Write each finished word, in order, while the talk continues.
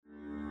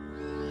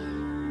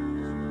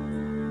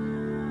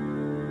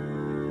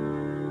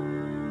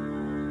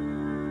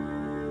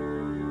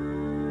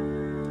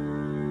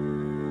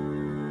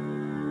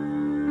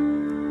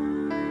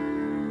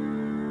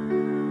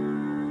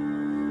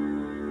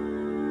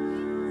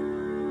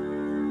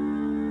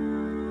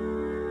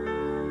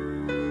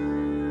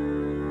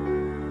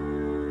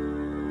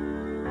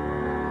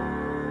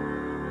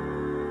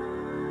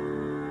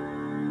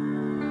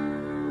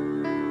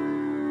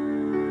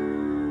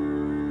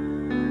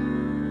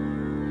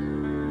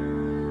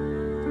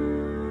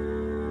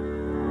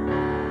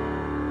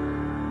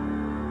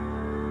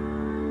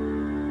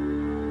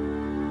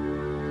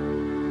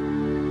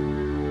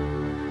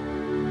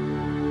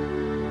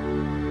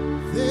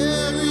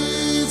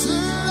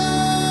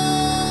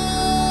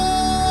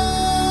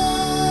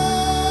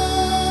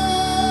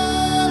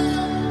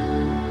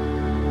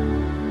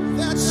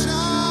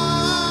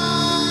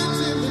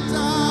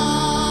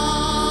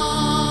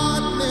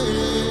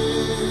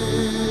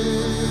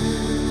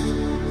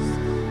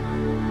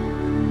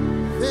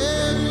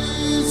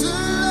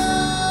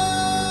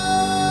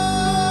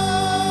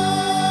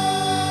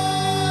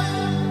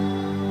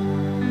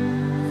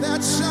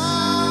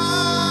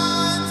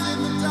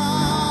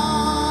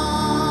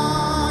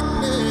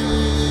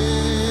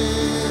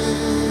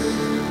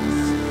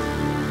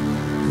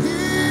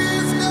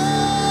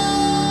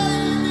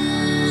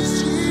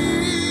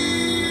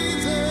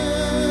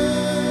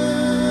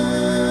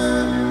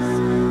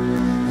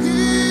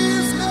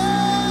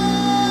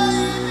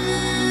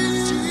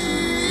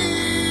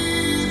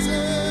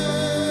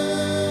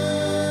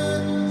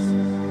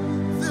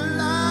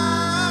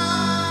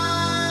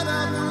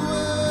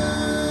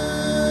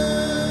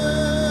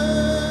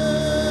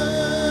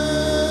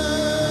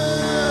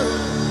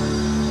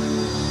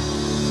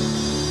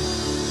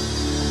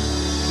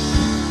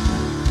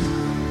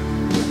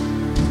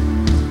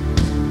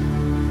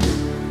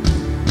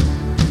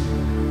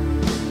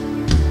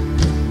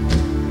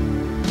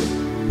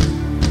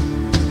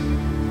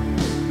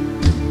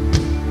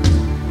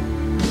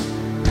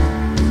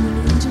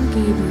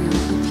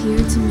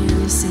appeared to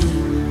Mary,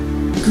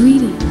 saying,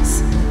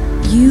 "Greetings,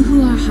 you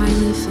who are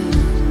highly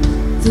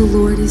favored. The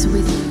Lord is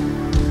with you.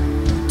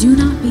 Do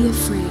not be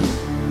afraid,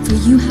 for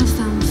you have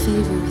found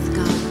favor with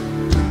God.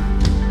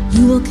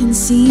 You will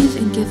conceive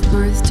and give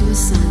birth to a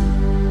son,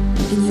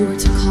 and you are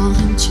to call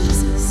him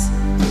Jesus.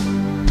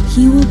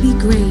 He will be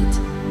great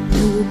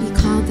and will be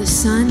called the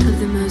Son of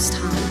the Most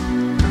High.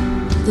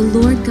 The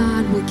Lord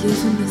God will give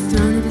him the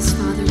throne of his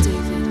father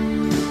David,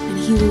 and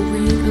he will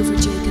reign over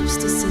Jacob's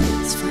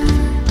descendants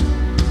forever.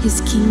 His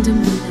kingdom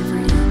will never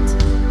end."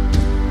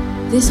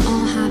 This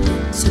all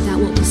happened so that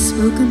what was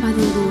spoken by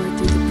the Lord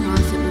through the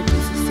prophet would be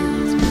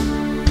fulfilled,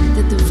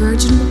 that the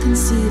virgin will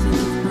conceive and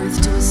give birth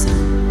to a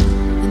son,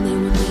 and they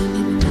will name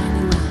him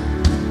Emmanuel,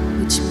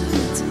 which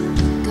means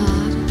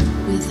God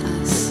with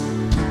us.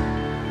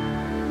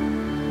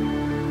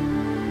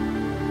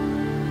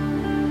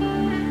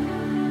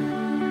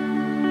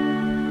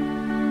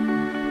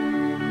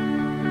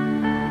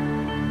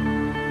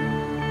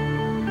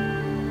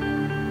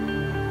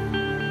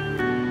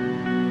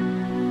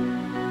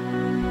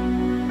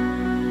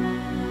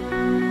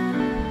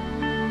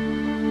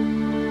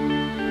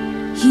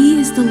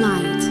 He is the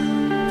light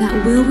that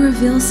will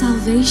reveal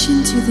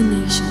salvation to the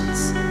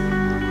nations.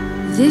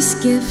 This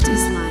gift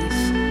is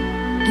life,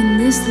 and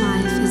this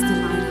life is the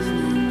light of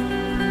men.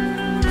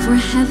 For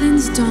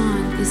heaven's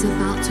dawn is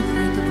about to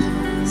break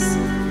upon us,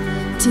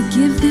 to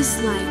give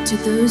this light to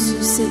those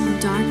who sit in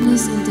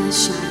darkness and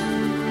death's shadow,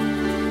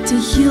 to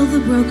heal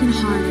the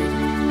brokenhearted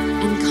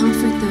and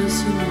comfort those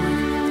who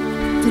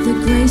mourn. For the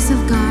grace of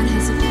God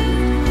has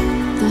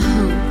appeared, the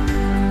hope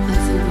of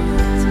the world.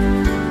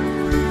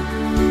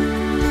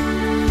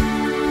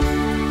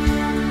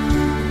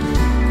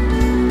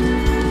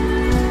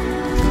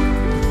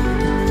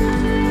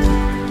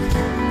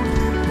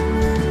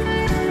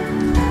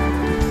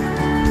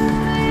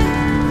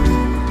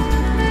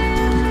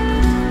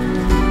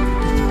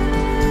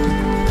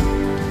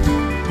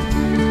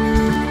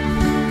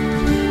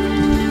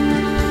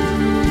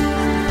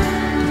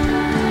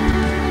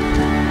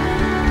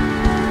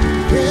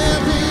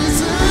 There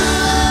is a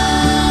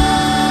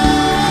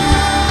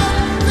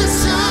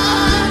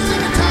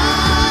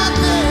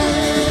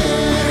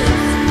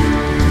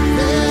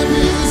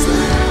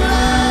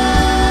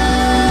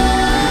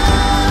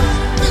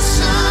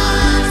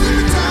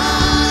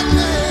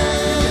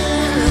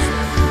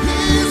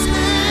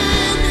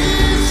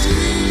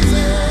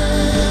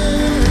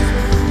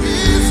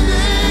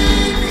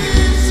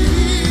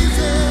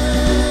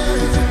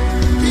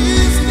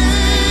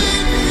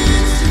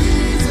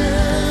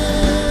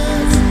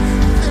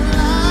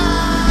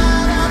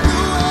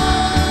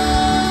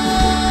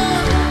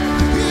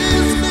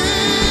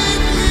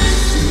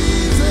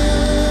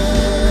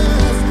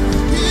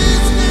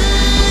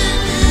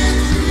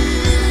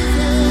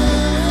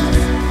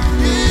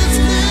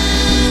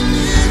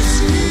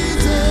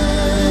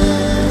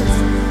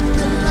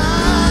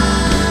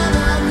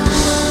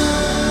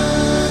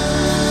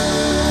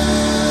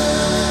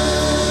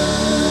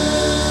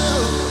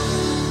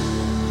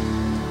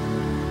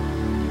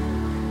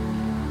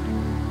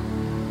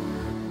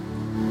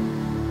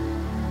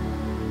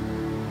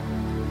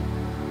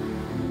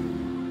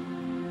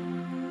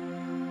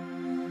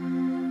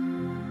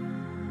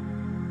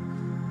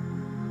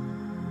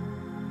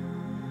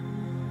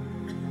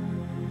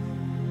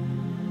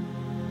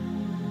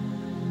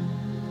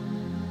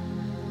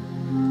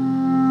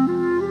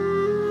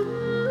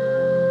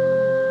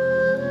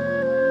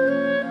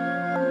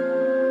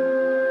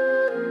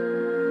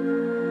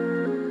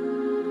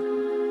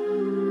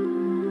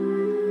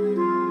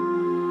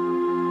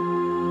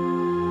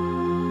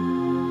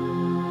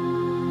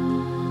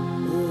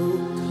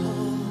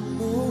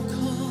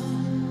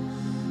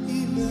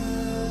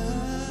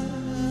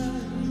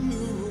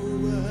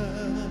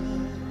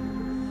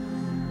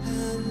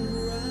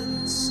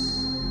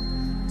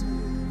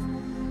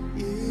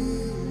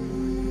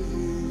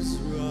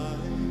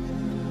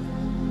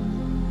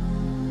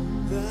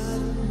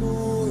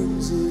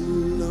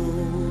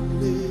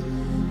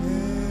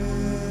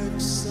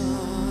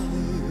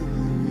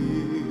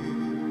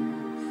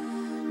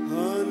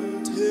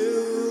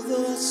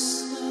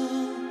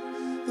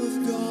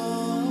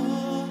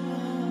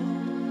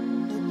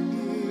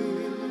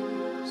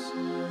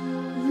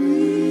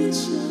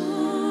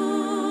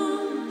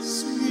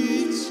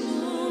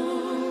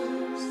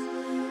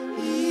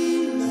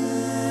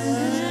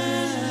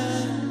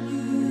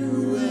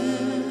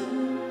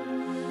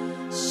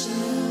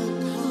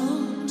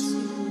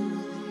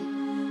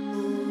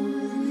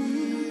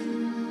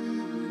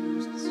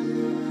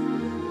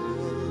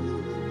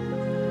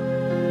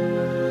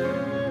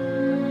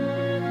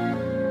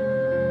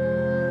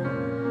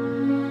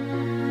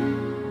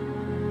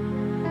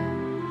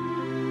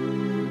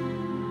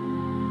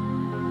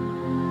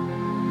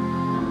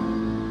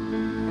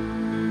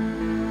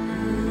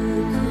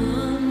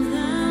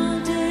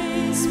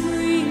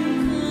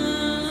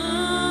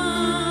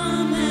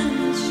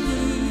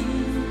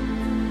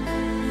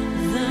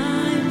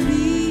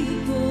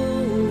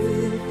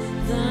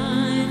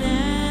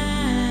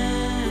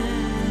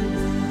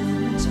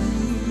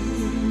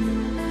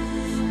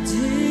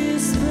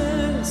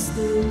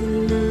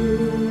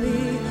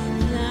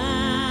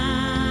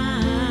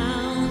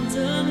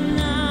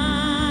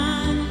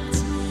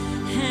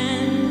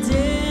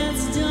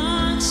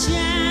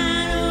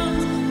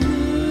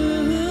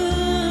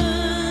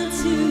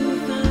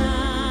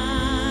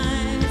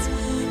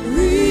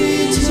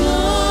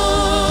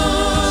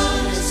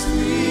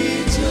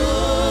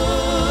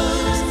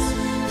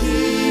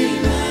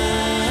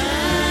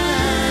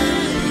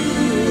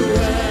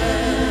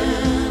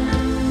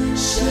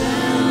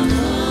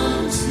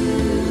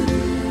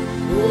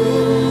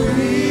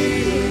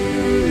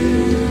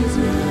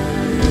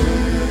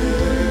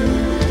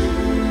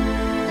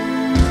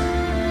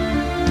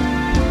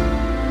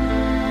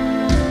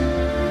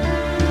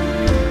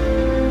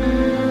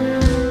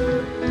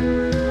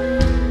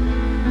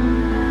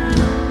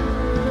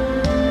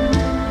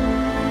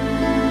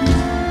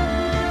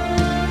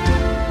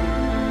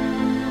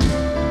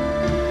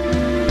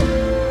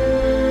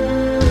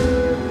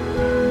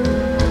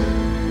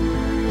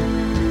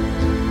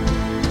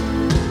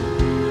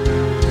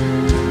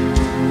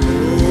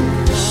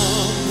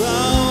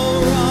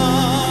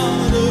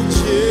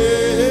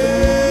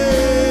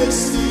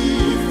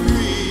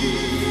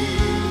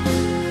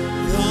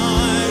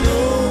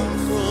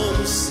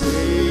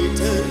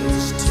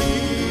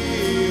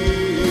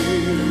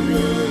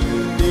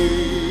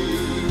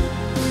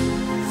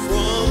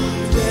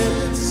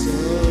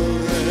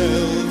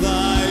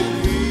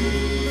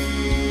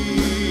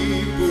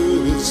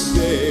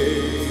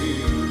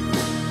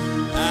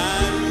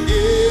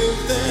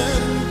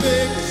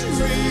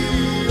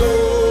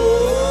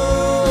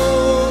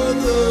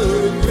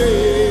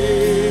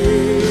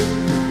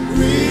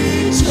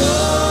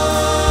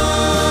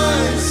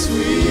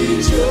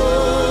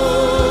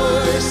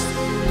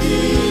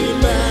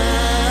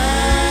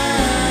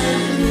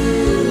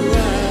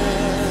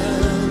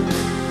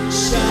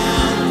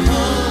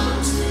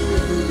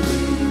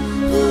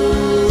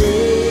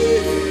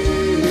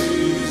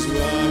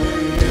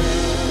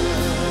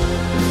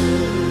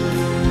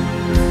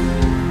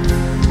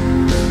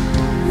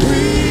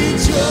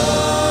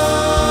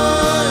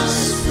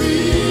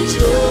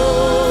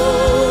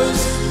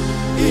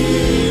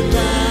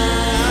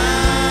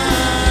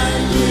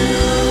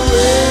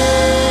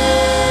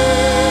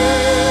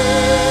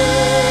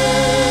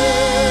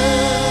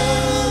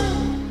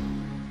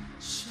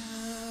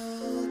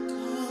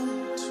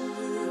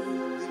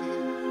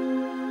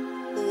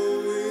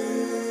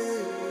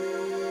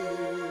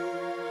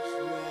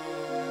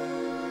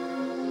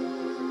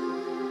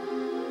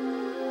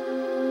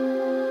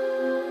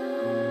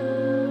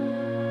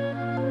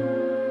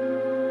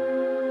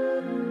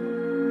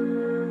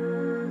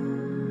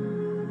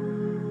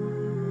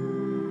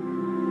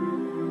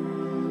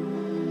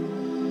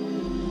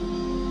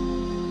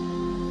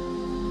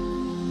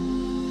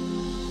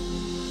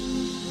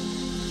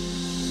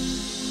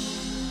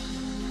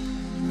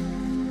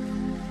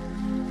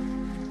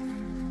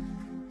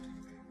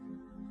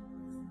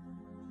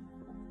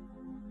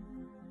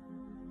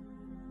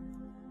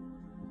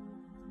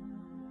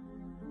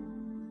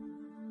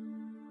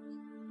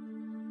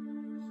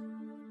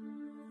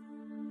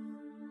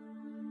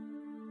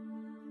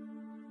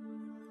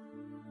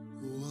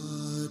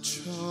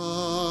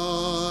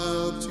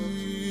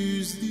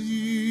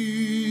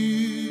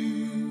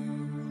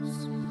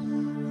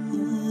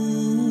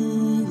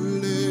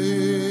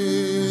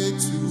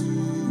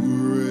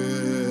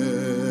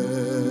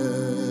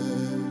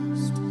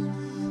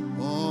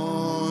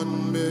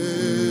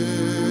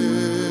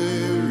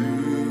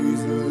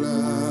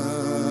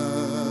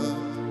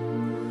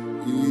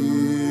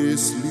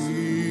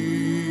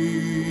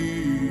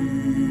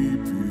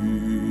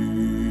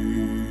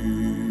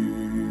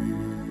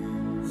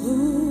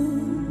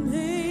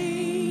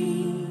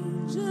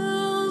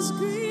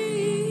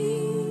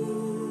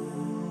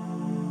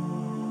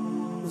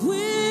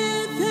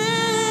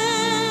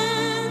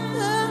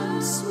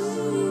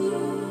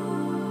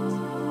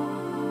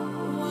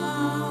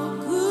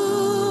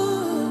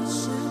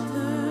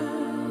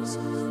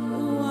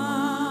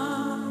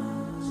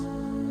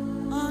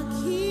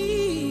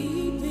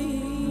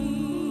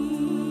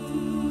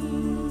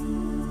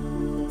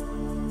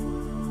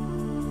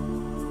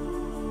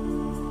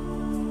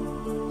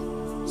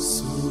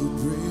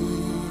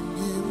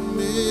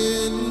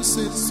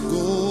its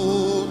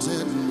gold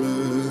and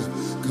myrrh,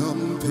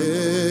 come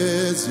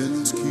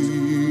peasant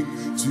king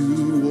to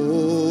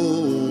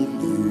own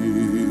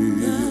him.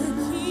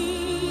 The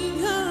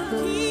King of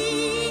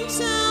Kings,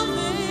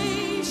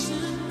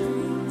 salvation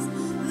brings.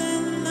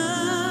 Let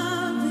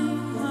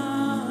loving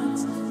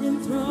hearts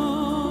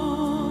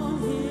enthrone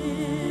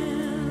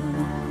him.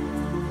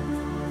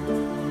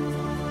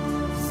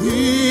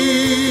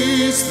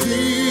 This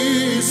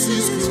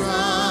is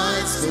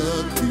Christ the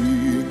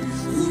King,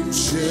 whom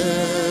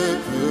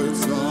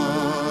shepherds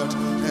guard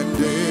and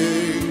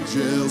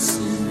angels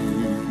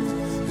sing.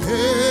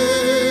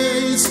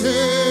 Haste,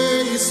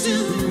 haste to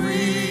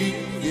bring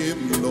him,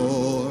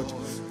 Lord,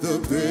 the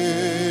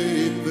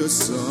babe, the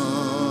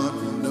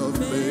Son of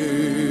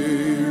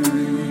Mary.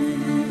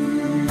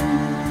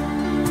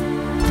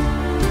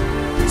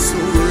 So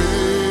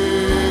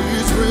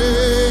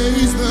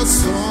raise the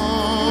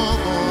song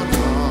on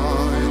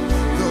high,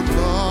 the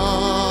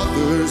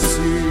mother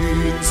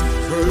sings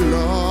her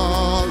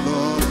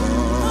lullaby.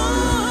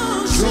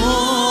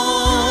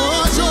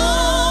 Joy,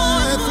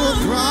 joy, for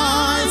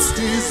Christ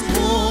is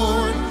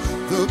born,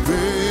 the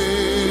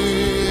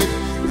babe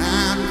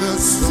and the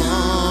Son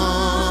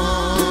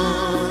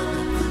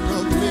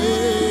of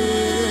Mary.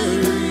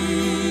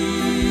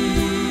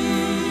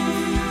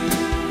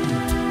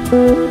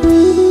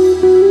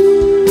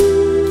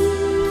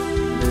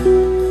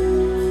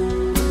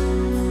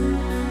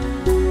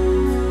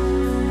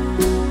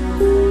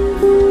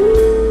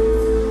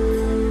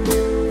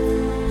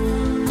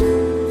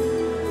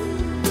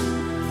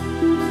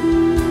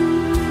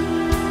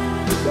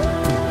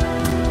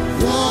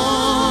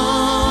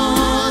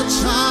 What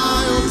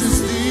child is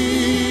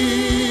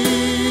this?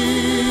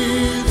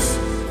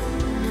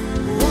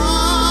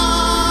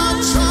 What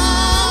child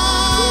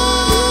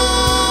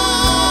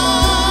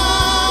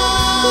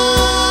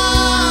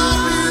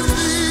is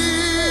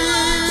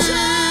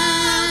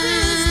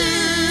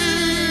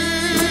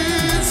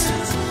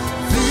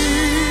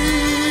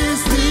this?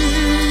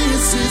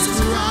 This is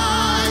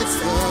Christ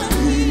the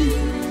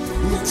King,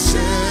 whom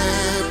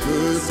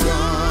shepherds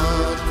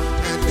guard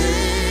and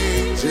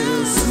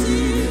angels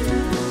sing.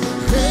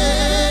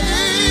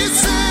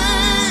 Haste,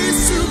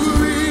 haste to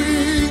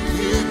bring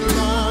him,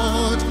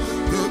 Lord,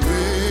 the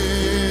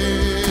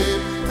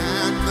babe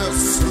and the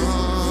Son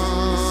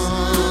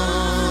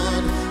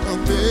of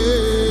Mary.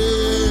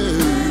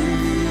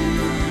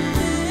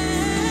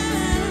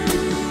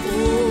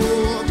 Oh,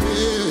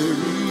 Mary.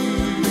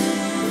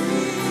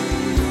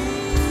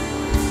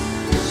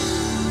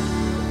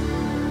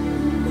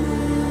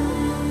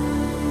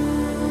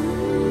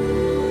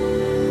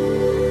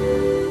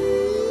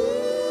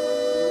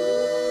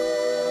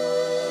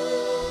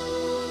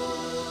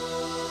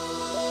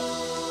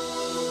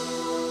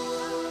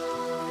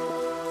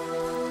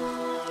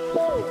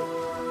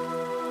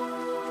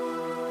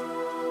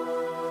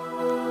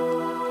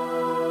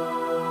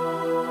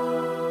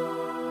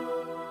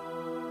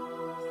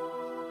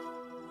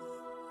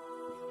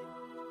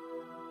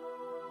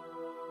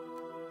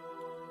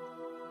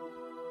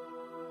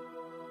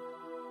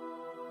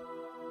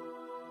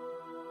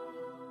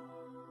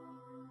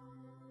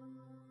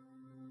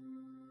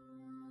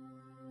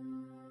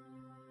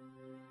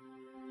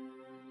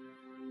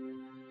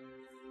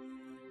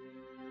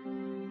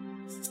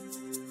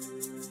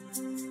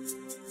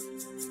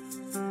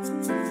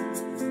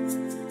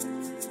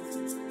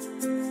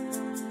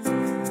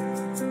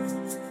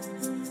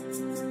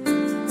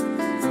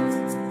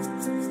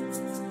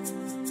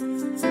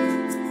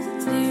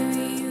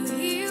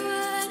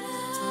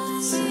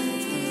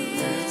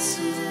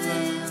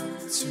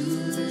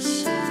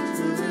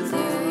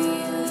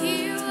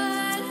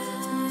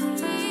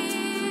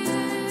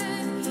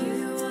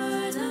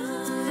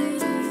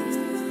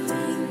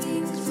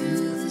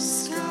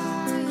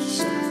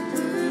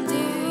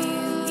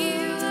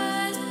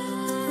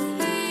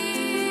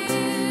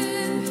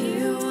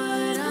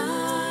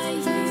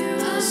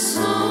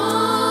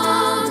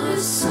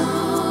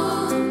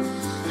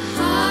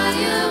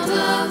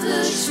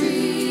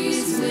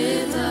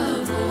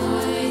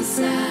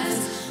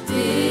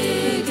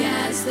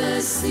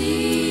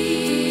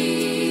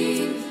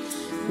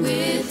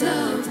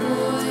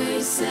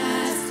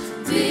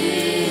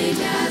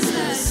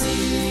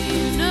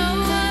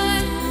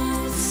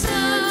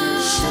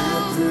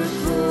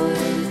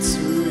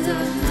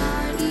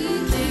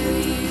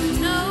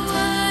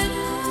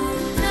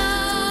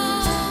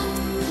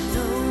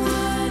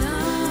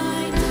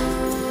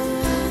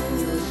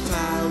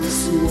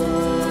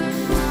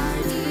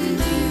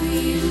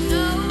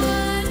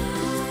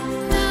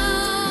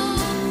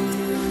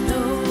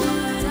 Know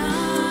what I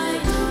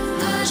know.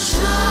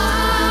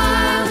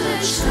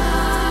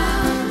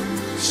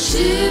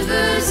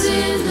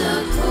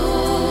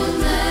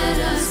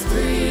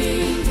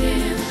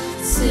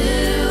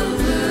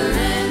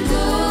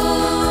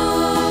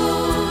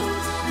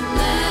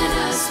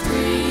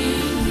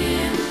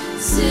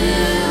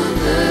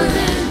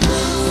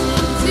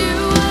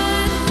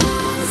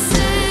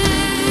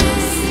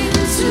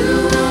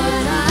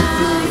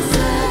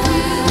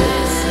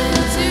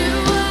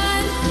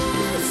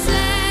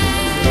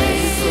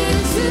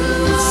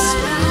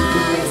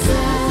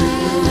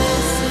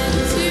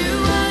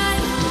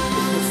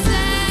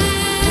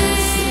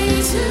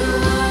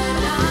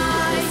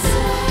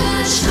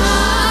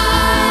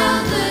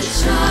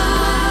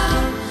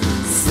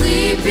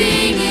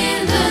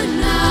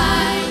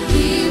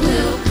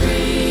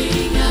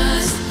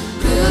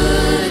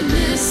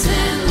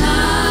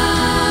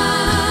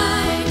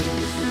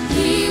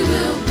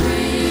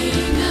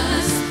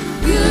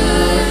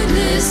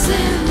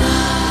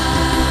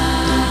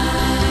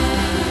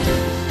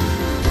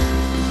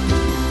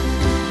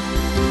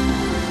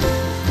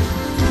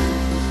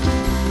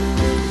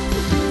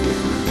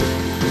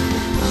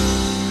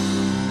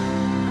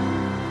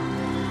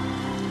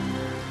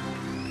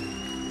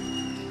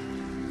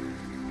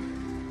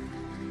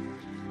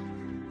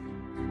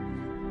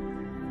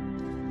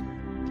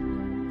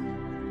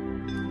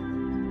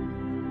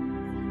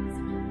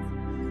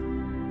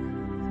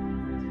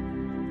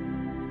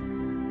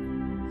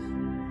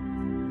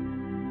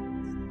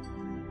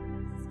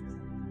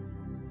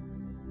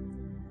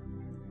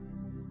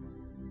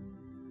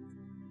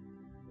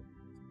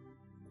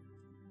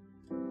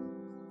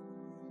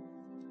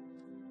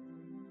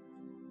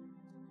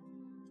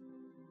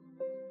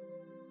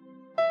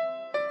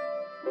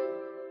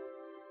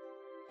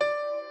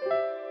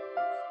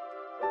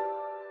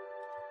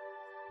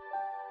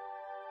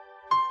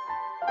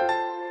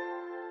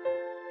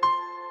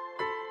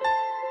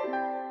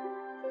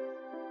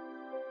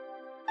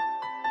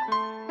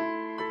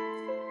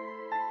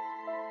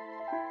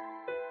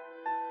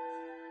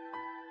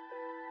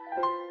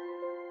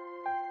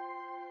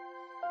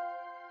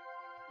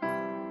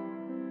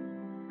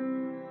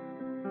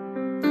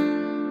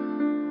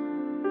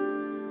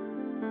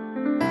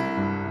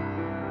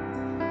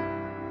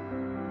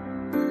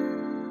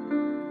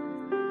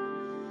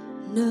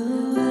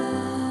 In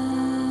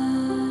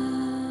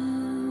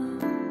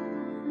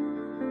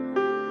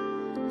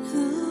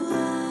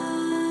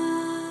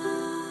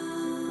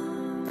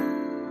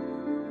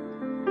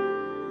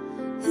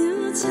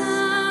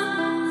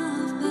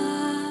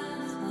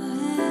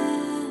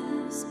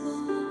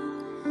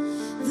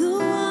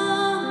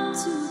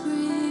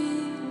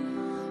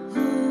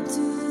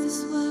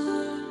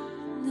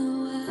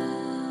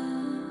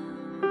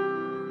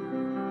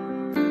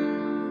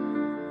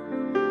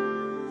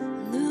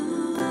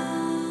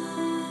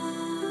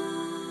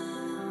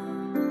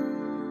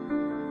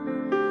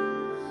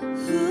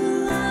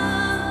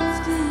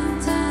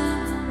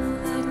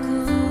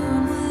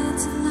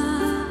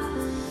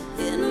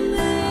a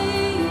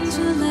manger.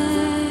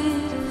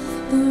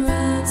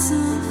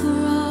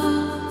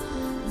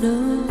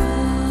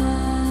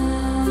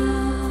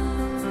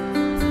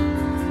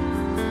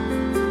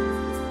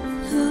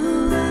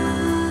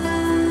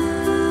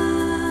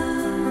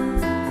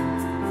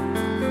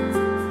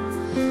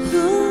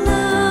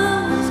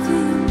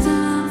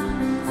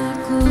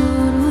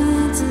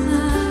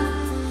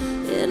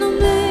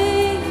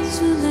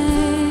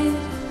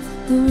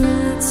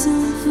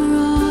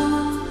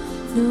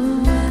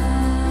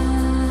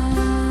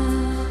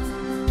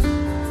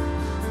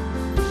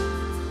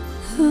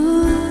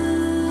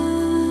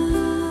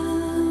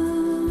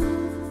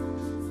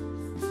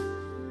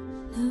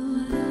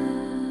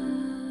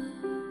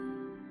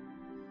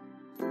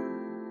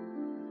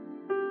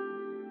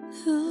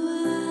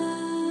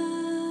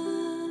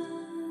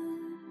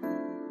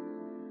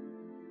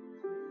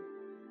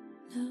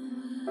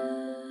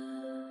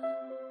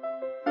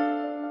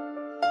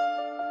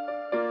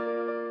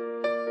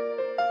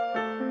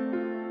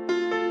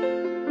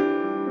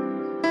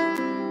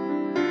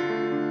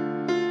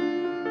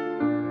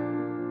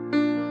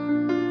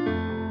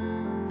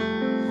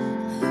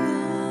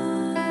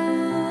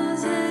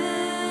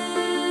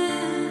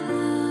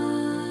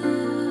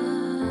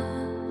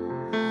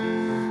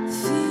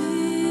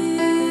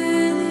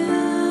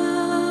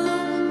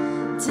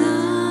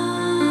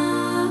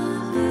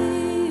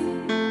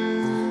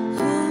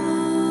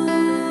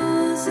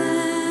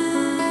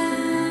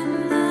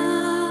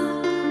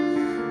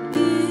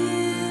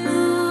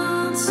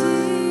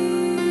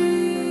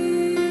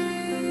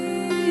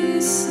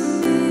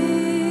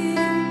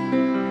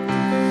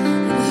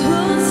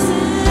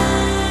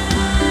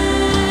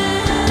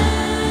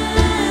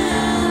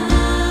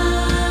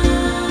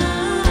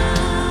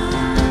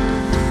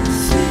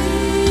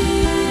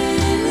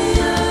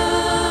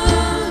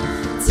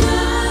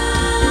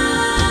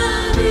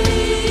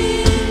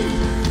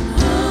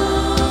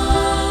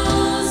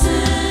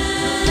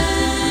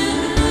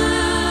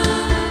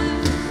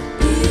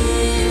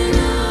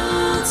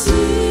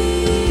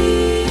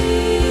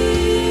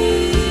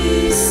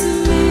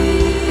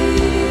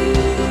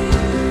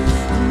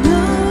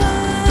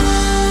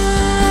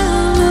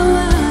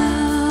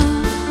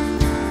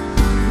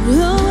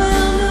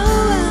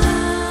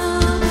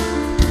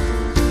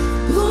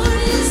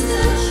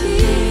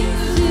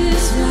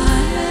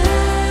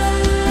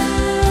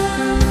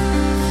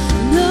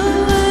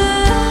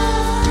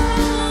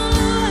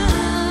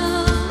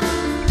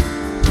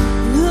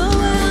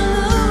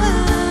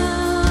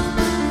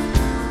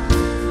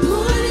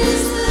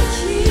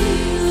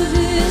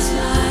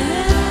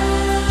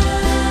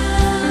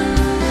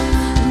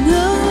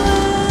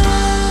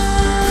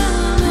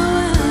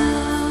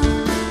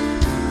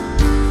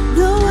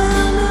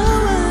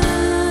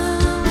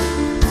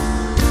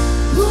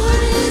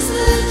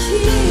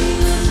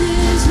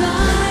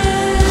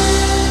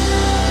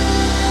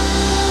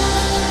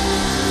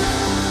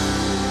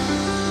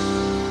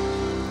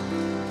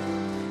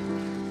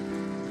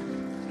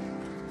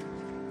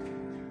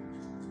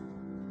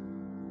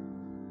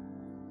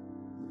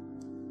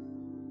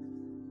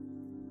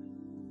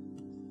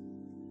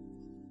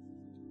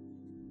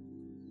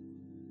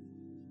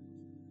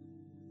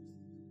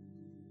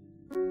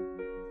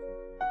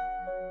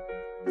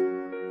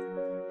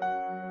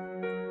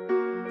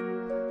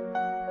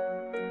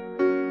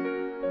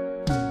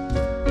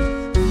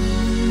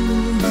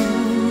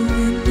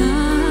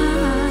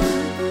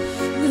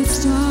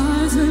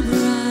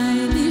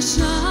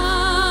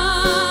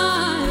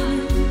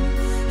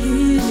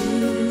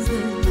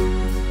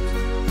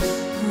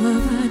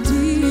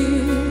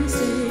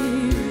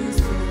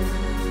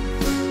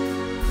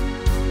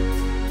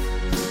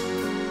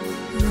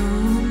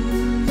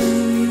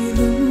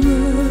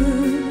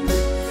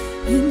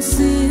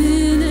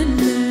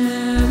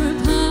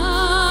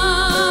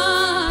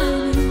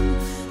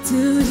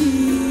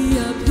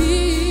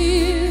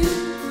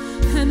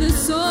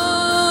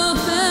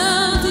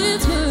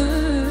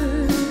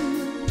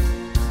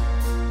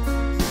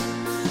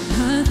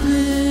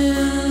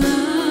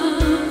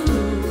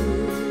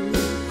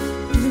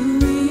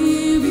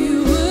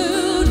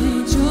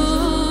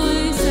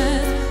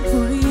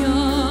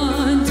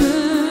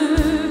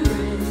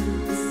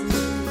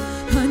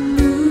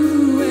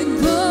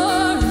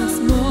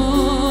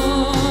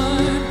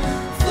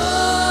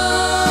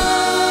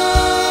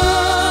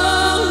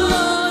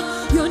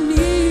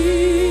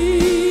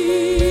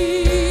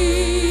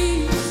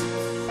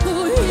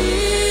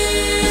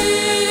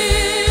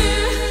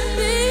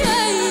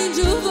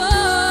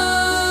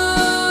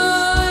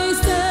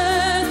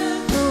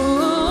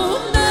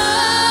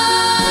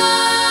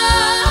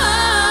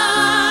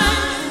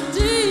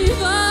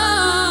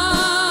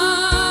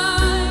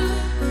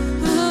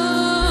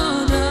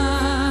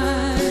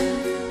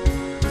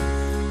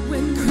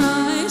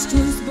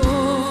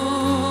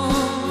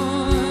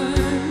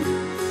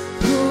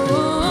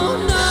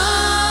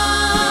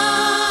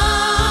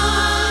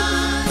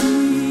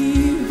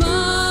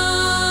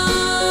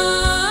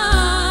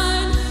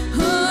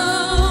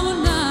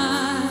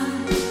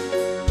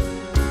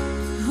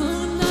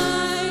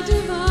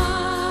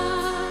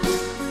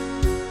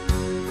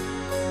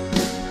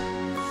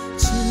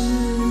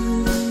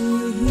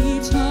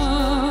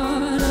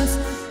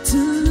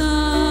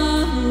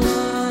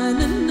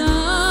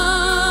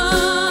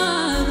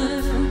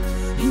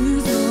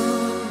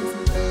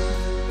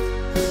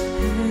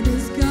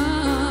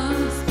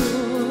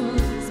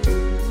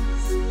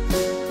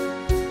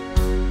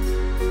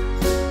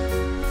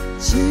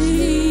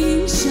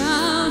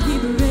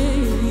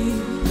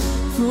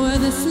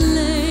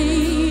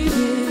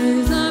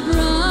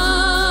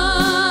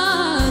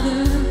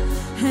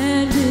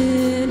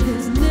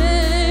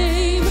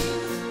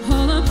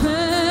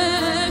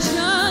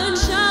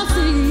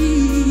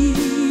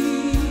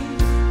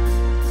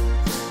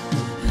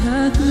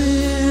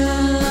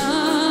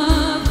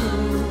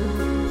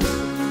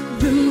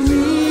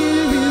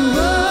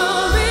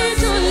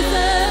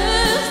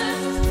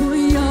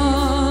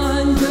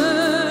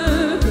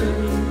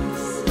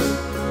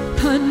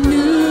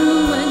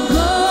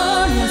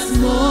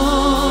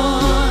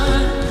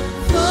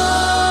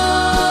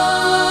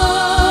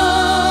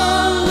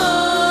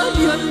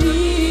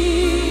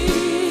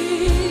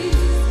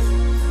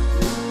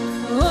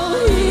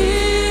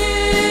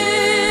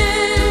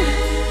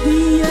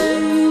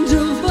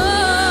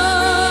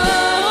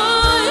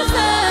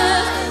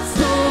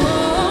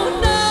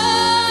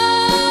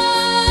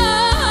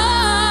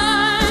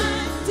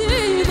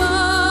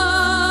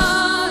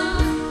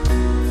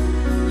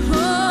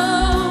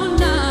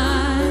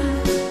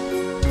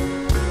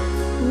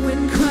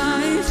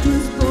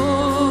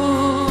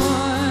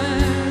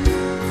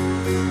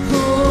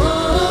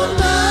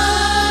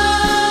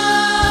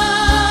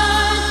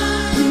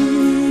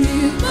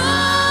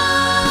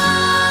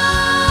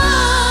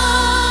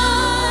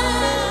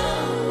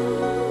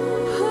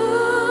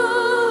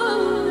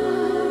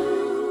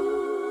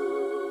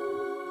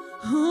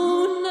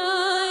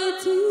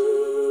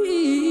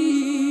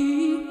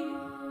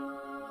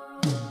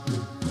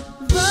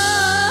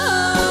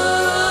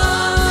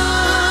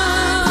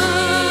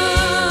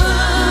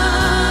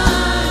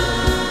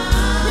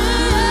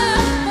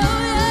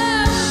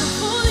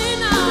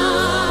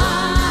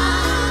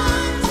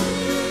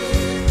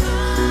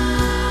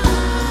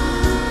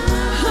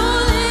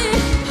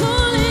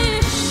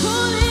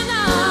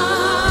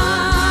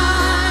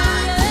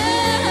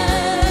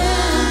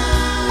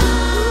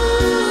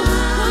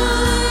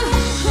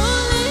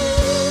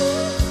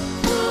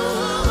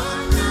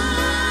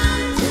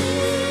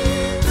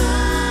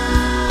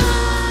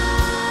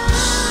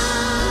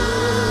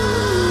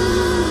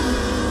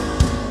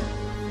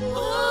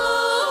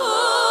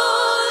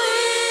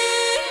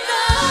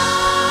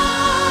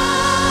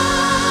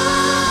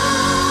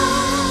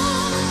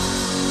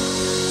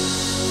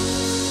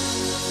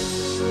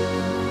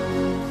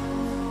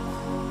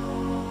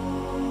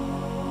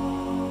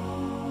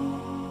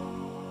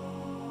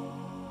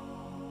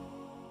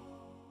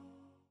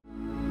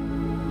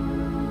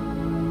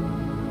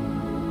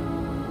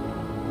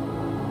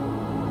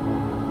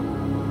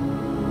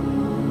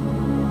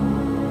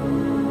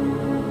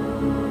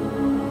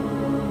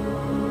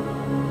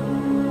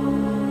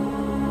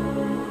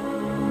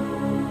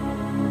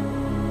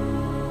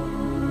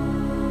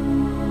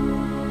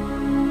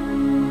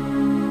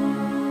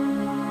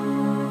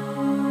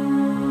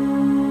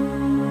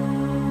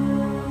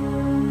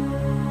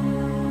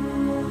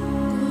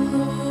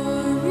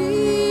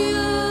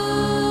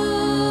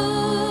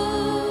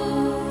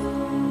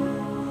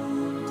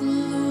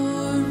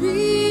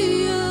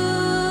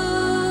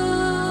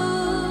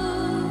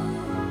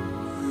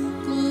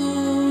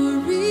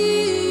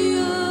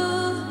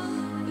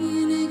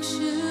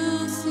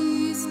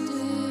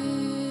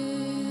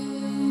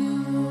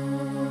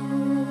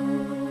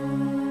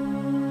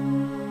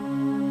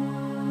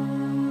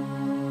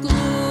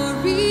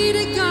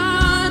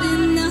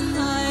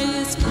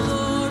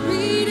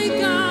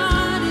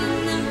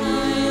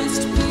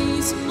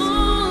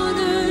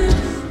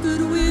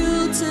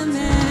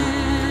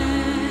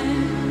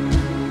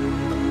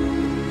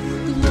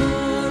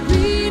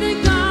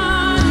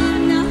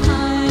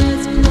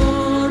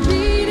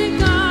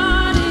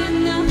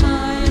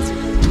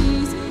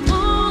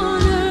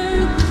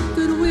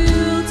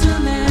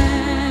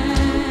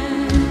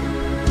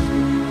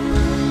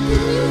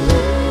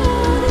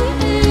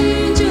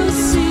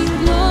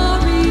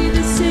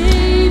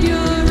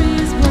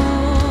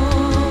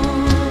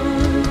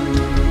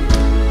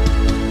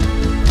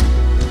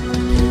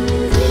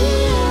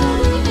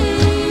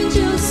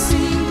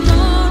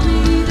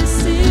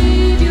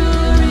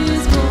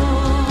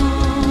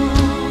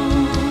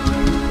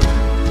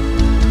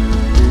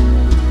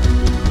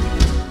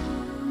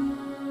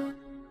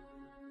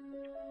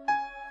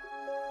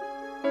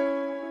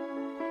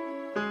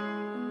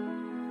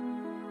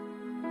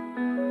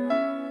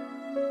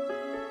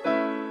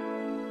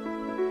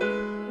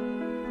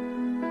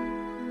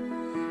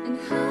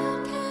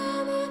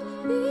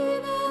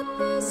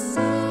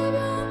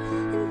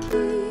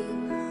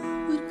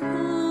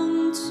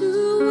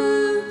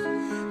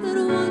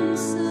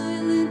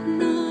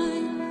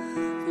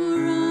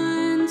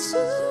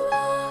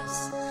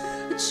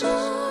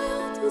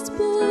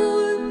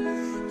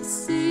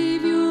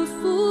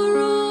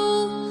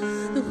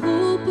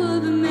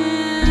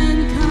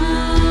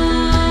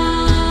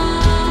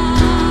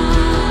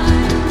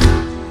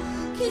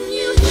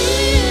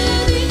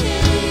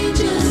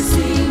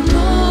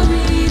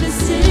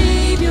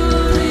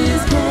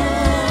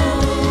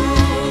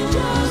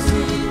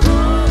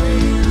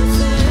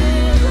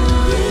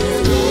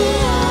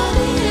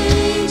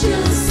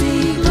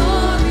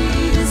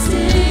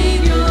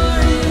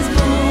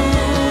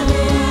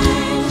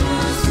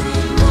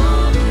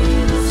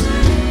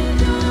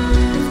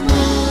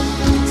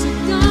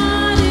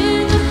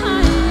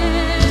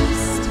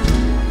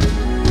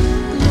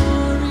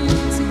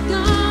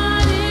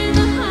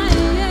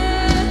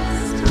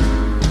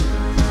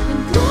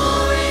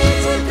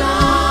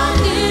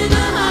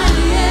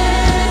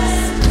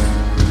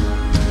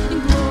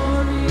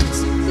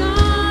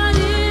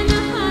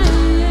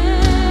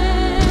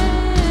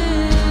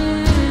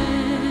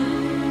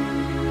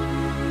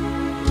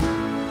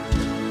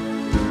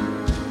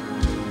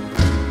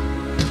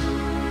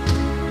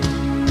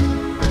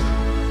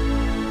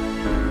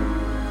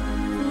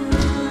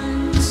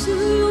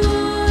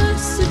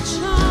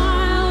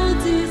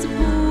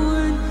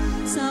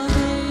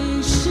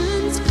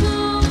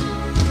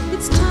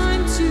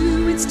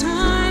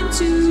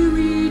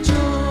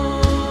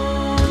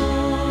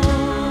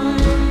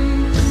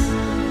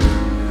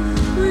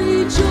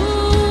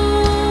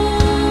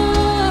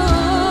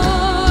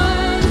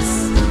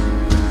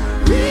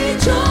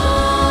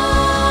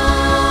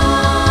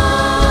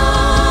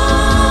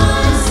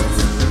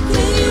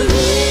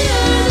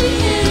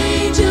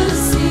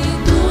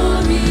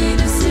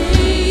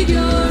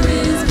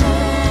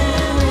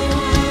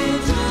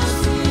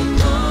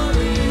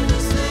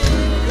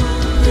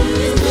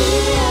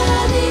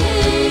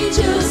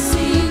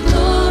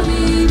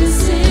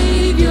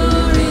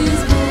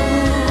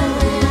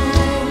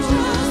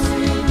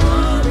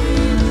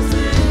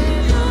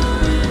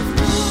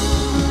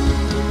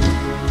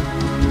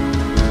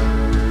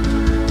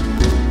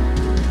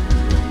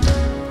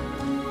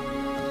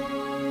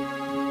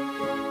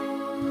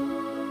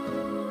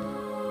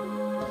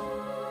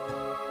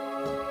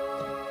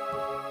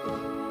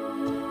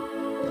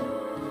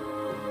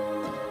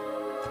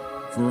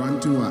 For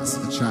unto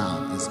us a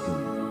child is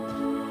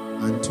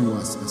born, unto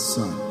us a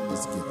son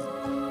is given,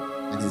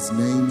 and his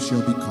name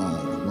shall be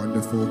called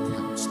Wonderful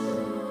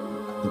Counselor,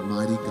 the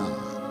Mighty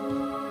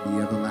God,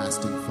 the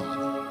Everlasting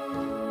Father,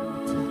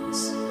 and the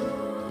Prince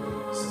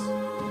of Peace.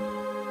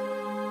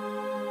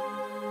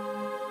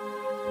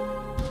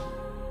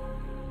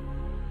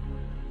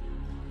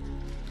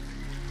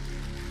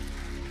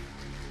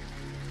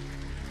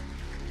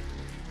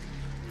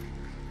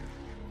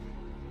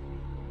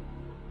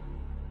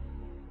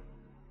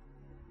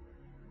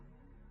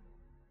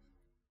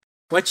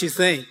 What you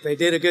think? They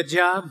did a good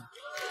job?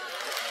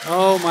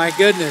 Oh my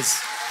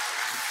goodness.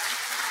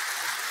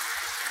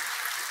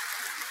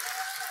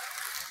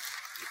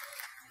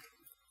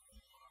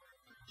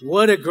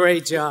 What a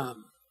great job.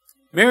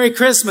 Merry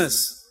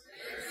Christmas.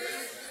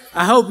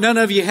 I hope none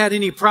of you had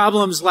any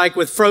problems like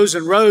with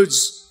frozen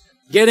roads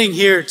getting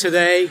here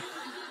today.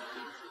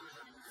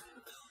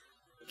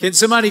 Can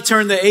somebody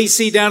turn the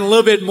AC down a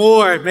little bit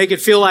more and make it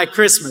feel like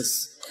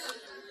Christmas?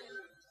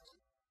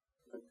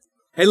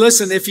 Hey,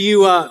 listen, if you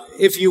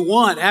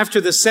want,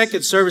 after the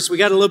second service, we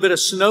got a little bit of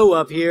snow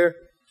up here.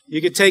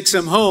 You could take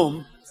some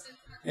home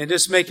and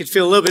just make it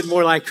feel a little bit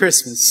more like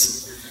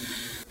Christmas.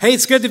 Hey,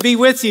 it's good to be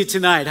with you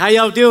tonight. How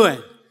y'all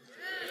doing?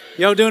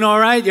 Y'all doing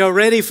all right? Y'all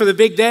ready for the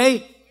big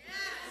day?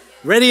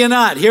 Ready or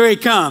not, here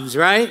it comes,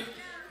 right?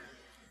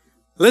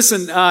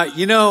 Listen,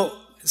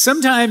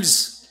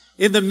 sometimes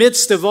in the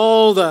midst of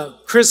all the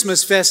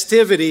Christmas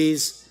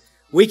festivities,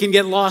 we can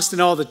get lost in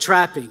all the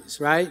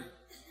trappings, right?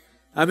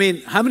 I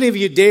mean, how many of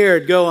you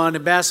dared go on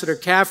Ambassador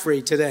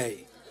Caffrey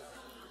today?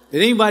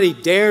 Did anybody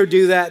dare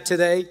do that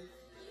today?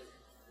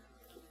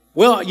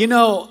 Well,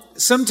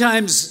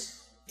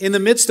 sometimes in the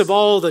midst of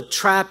all the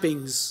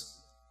trappings,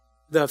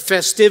 the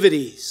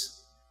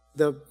festivities,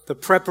 the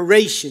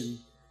preparation,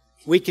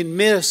 we can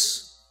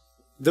miss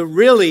the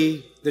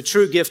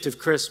true gift of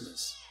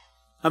Christmas.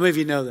 How many of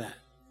you know that?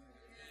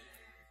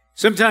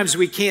 Sometimes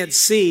we can't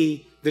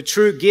see the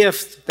true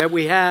gift that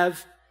we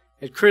have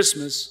at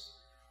Christmas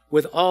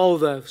with all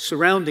the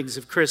surroundings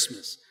of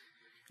Christmas.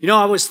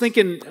 I was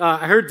thinking,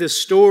 I heard this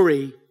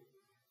story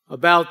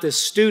about this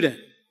student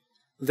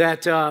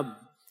that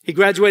he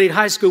graduated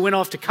high school, went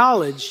off to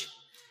college,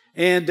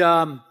 and,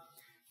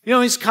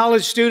 he's a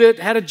college student,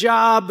 had a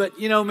job, but,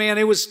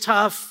 it was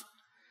tough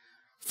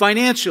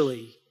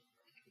financially.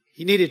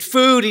 He needed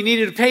food, he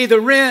needed to pay the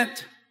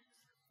rent,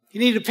 he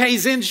needed to pay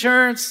his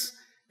insurance,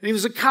 and he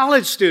was a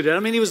college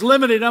student. He was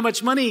limited in how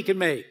much money he could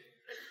make.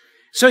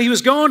 So he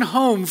was going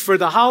home for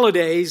the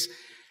holidays,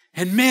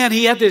 and man,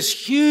 he had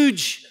this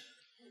huge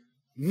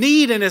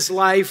need in his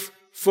life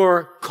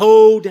for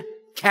cold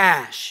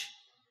cash.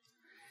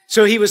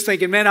 So he was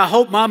thinking, man, I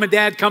hope mom and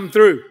dad come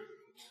through.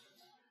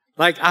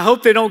 I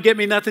hope they don't get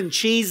me nothing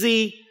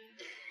cheesy.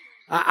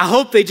 I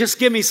hope they just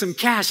give me some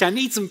cash. I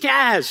need some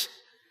cash.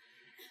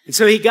 And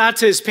so he got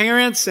to his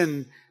parents,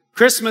 and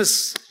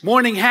Christmas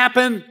morning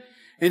happened,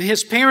 and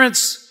his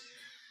parents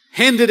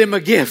handed him a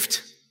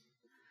gift.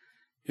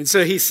 And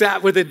so he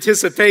sat with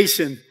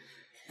anticipation.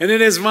 And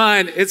in his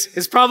mind,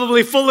 it's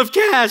probably full of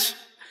cash.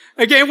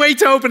 I can't wait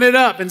to open it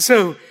up. And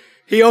so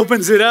he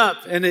opens it up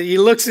and he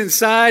looks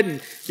inside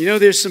and,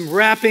 there's some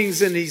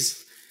wrappings and he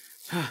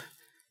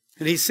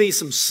sees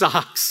some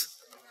socks.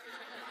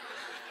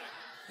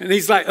 And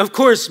he's like, of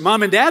course,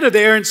 mom and dad are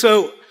there. And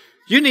so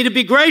you need to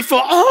be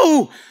grateful.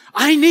 Oh,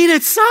 I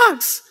needed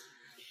socks.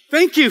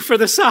 Thank you for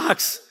the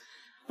socks.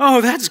 Oh,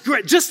 that's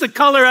great. Just the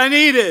color I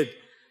needed.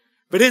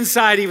 But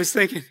inside he was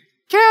thinking,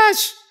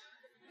 cash.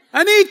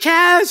 I need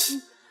cash.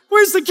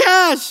 Where's the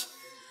cash?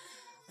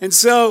 And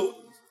so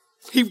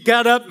he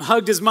got up and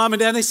hugged his mom and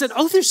dad. And they said,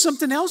 oh, there's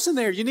something else in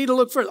there. You need to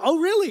look for it. Oh,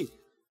 really?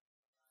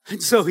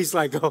 And so he's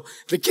like, oh,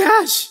 the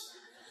cash.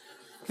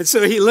 And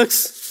so he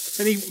looks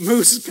and he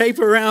moves the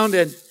paper around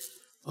and,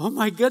 oh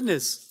my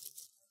goodness.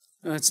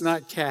 No, it's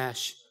not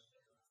cash.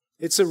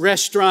 It's a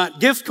restaurant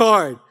gift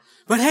card.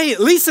 But hey,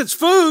 at least it's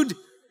food.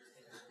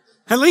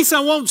 At least I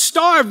won't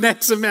starve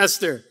next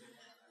semester.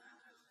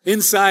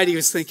 Inside, he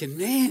was thinking,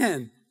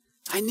 man,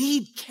 I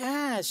need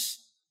cash.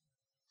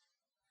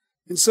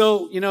 And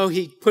so,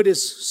 he put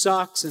his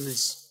socks and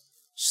his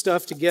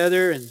stuff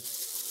together and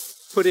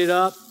put it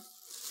up,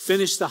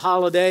 finished the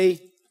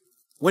holiday,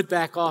 went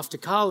back off to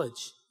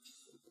college.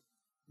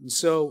 And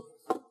so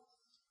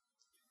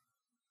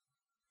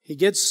he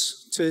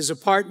gets to his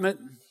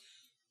apartment.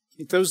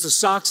 He throws the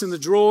socks in the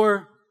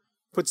drawer,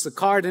 puts the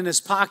card in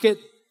his pocket,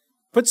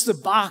 puts the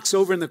box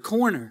over in the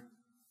corner,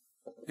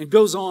 and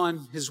goes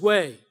on his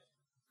way.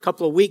 A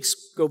couple of weeks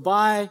go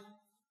by,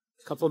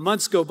 a couple of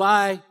months go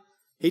by.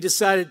 He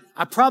decided,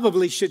 I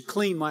probably should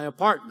clean my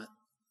apartment.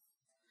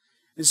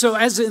 And so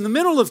as in the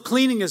middle of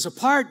cleaning his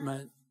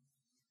apartment,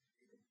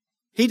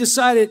 he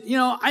decided,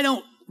 I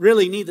don't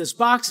really need this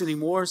box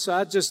anymore, so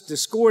I just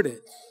discard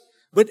it.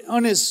 But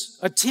on his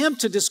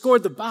attempt to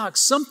discard the box,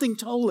 something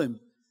told him,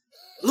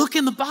 look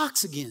in the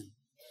box again.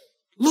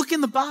 Look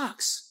in the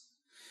box.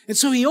 And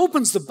so he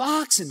opens the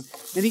box and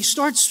he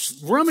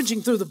starts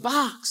rummaging through the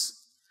box.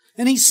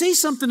 And he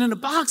sees something in the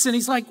box and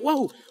he's like,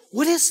 whoa,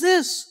 what is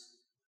this?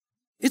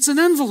 It's an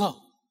envelope.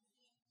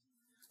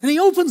 And he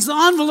opens the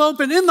envelope,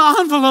 and in the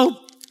envelope,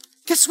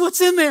 guess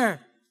what's in there?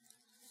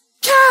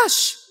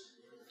 Cash.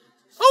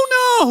 Oh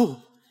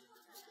no!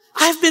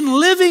 I've been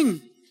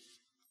living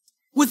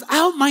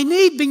without my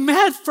need being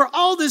met for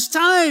all this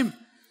time.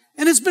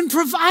 And it's been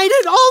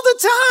provided all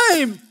the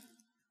time.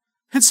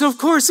 And so, of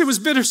course, it was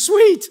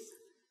bittersweet.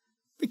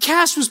 The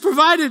cash was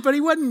provided, but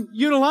he wasn't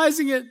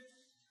utilizing it.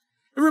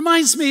 It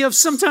reminds me of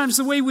sometimes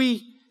the way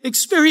we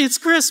experience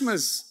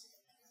Christmas.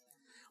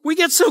 We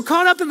get so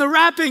caught up in the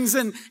wrappings,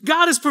 and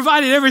God has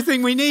provided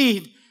everything we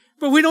need,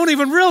 but we don't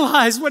even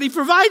realize what he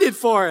provided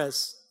for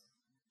us.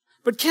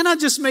 But can I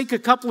just make a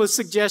couple of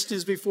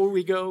suggestions before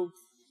we go?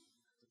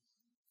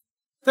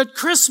 That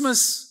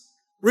Christmas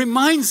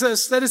reminds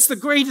us that it's the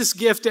greatest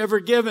gift ever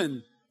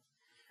given.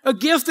 A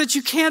gift that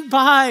you can't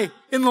buy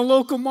in the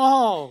local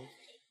mall.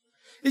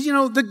 You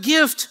know, the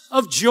gift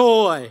of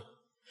joy.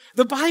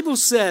 The Bible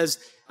says,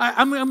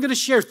 I'm going to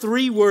share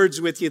 3 words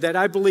with you that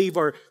I believe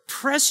are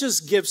precious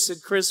gifts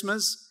at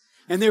Christmas,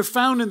 and they're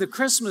found in the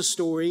Christmas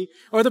story,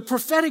 or the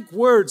prophetic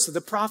words that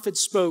the prophet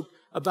spoke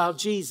about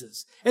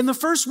Jesus. And the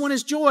first one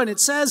is joy, and it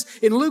says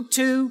in Luke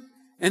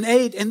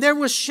 2:8, and there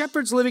were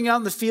shepherds living out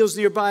in the fields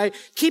nearby,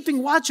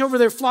 keeping watch over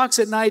their flocks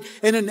at night,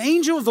 and an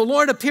angel of the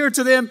Lord appeared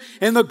to them,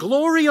 and the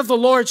glory of the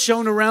Lord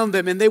shone around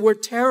them, and they were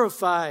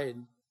terrified.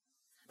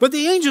 But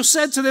the angel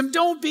said to them,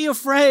 don't be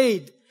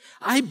afraid.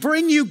 I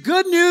bring you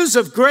good news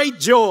of great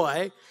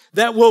joy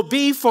that will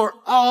be for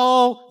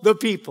all the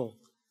people.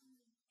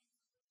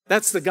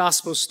 That's the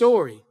gospel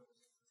story.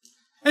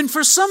 And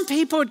for some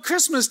people at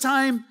Christmas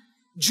time,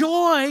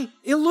 joy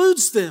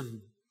eludes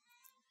them.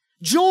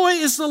 Joy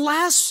is the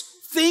last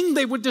thing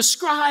they would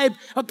describe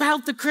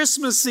about the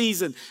Christmas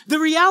season. The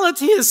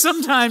reality is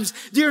sometimes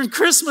during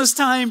Christmas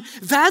time,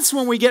 that's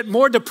when we get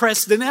more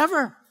depressed than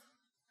ever.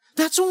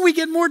 That's when we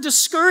get more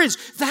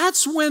discouraged.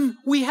 That's when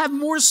we have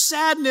more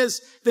sadness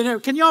than ever.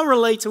 Can y'all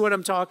relate to what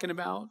I'm talking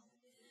about?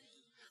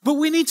 But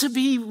we need to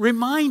be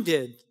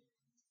reminded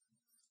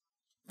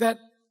that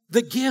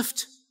the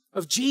gift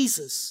of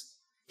Jesus,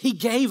 he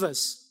gave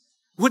us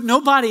what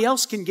nobody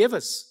else can give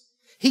us.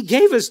 He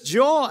gave us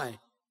joy.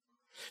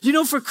 You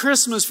know, for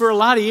Christmas, for a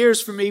lot of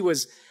years for me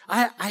was,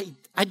 I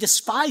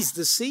despised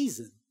the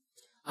season.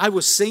 I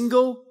was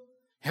single.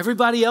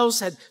 Everybody else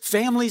had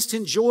families to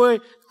enjoy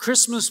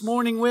Christmas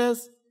morning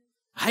with.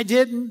 I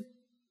didn't.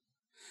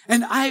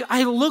 And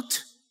I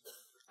looked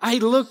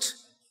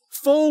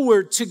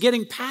forward to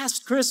getting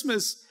past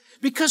Christmas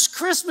because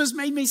Christmas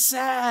made me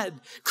sad.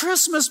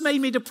 Christmas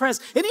made me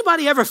depressed.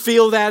 Anybody ever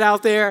feel that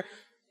out there?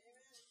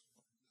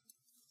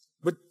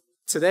 But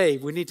today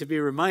we need to be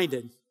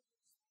reminded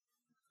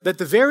that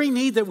the very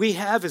need that we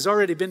have has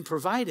already been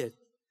provided.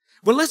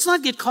 But let's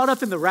not get caught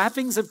up in the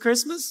wrappings of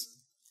Christmas.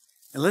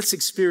 And let's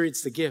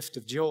experience the gift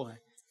of joy.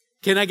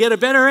 Can I get a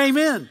better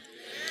amen? Amen?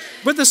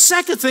 But the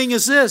second thing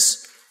is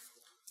this.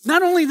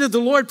 Not only did the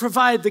Lord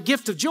provide the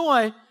gift of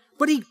joy,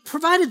 but he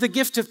provided the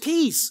gift of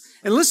peace.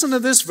 And listen to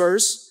this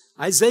verse.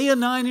 Isaiah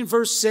 9 and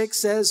verse 6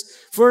 says,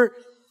 for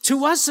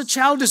to us a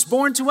child is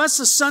born, to us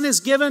a son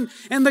is given,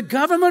 and the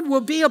government will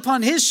be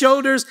upon his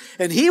shoulders,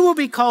 and he will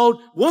be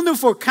called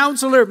Wonderful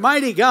Counselor,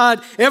 Mighty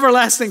God,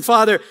 Everlasting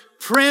Father,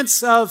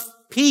 Prince of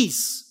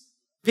Peace.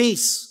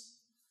 Peace.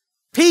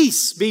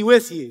 Peace be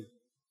with you.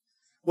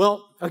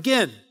 Well,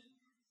 again,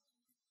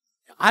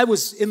 I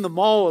was in the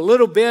mall a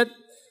little bit,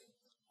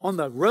 on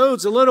the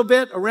roads a little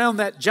bit, around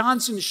that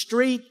Johnson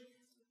Street,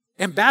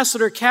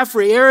 Ambassador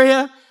Caffrey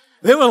area.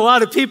 There were a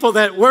lot of people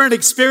that weren't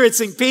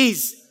experiencing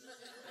peace.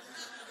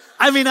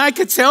 I mean, I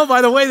could tell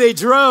by the way they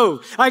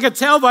drove. I could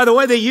tell by the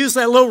way they used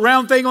that little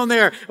round thing on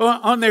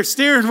their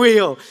steering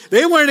wheel.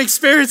 They weren't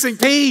experiencing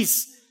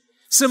peace.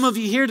 Some of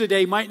you here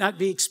today might not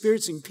be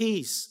experiencing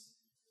peace.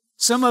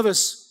 Some of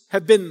us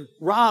have been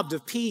robbed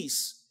of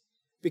peace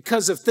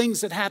because of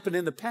things that happened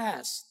in the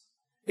past,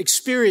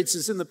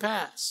 experiences in the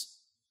past.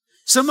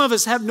 Some of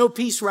us have no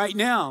peace right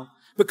now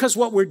because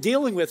what we're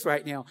dealing with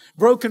right now,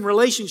 broken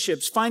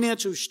relationships,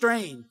 financial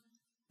strain.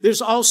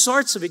 There's all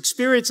sorts of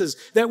experiences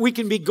that we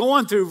can be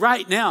going through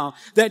right now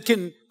that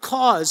can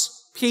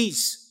cause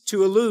peace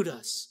to elude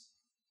us.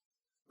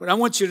 But I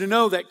want you to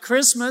know that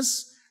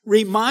Christmas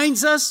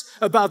reminds us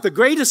about the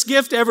greatest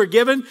gift ever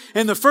given.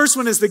 And the first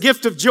one is the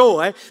gift of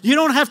joy. You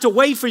don't have to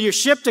wait for your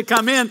ship to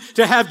come in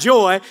to have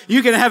joy.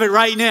 You can have it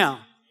right now.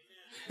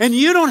 And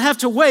you don't have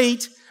to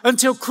wait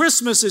until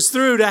Christmas is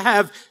through to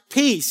have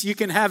peace. You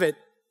can have it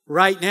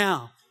right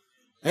now.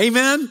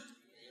 Amen.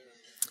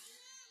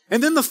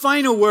 And then the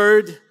final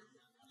word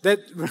that,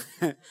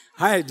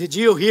 did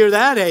you hear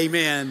that?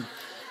 Amen.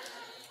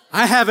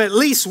 I have at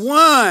least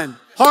one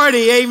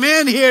hearty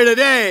amen here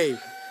today.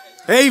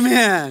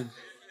 Amen.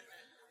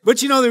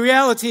 But you know, the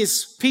reality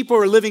is people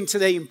are living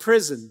today in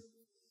prison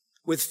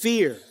with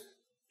fear,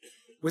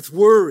 with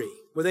worry,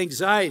 with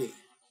anxiety.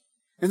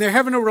 And they're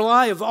having to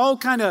rely on all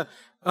kind of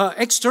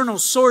external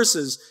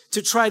sources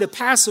to try to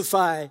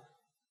pacify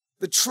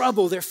the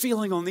trouble they're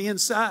feeling on the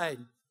inside.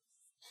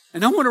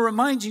 And I want to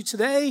remind you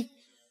today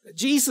that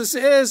Jesus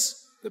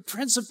is the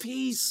Prince of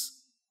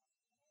Peace.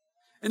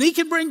 And he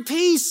can bring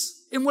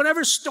peace in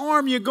whatever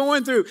storm you're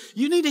going through.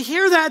 You need to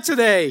hear that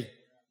today.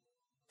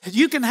 And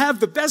you can have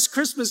the best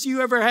Christmas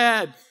you ever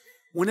had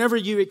whenever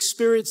you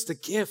experience the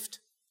gift,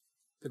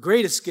 the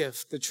greatest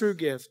gift, the true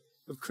gift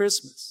of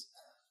Christmas.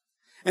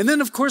 And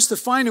then, of course, the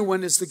final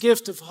one is the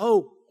gift of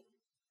hope.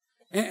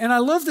 And I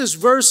love this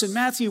verse in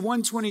Matthew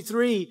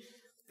 1:23.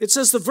 It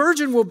says, the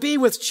virgin will be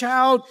with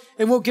child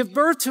and will give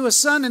birth to a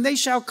son, and they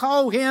shall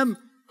call him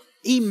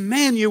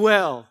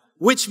Emmanuel,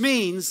 which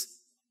means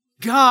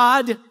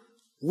God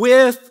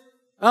with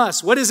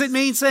us. What does it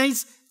mean,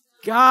 saints?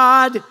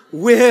 God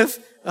with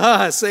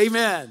us.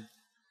 Amen.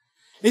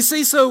 You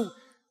see, so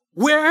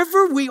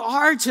wherever we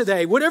are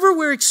today, whatever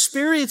we're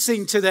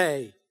experiencing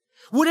today,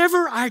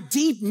 whatever our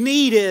deep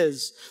need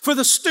is, for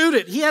the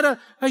student, he had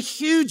a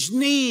huge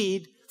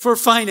need for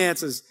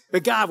finances,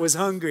 but God was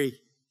hungry.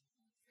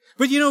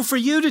 But for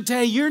you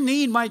today, your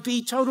need might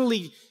be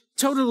totally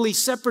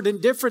separate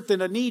and different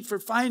than a need for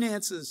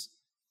finances.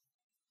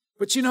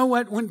 But you know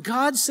what? When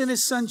God sent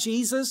his son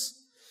Jesus,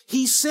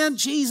 he sent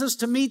Jesus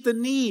to meet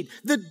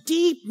the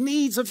deep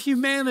needs of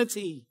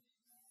humanity.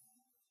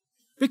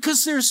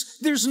 Because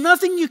there's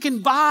nothing you can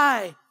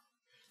buy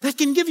that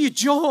can give you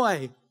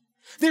joy.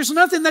 There's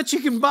nothing that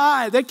you can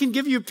buy that can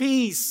give you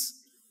peace.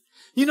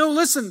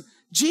 Listen,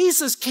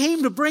 Jesus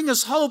came to bring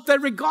us hope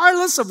that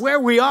regardless of where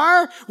we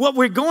are, what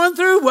we're going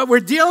through, what we're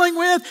dealing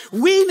with,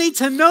 we need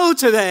to know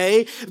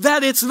today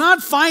that it's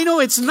not final,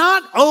 it's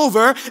not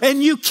over,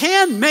 and you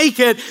can make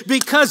it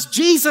because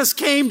Jesus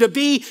came to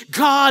be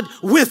God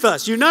with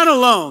us. You're not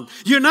alone.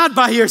 You're not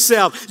by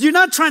yourself. You're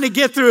not trying to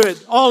get through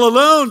it all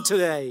alone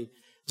today.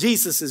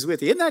 Jesus is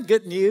with you. Isn't that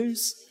good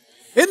news?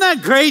 Isn't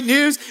that great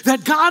news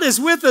that God is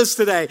with us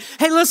today?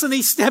 Hey, listen,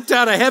 he stepped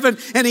out of heaven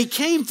and he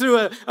came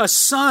through a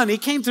son. He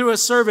came through a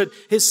servant,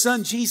 his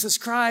son, Jesus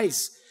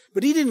Christ.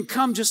 But he didn't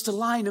come just to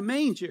lie in a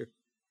manger.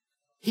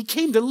 He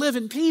came to live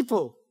in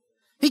people.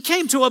 He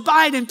came to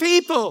abide in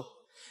people.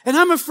 And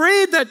I'm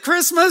afraid that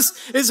Christmas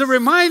is a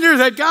reminder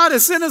that God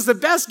has sent us the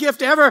best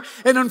gift ever.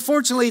 And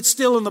unfortunately, it's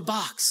still in the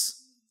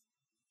box.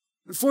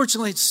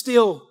 Unfortunately, it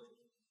still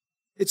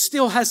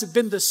hasn't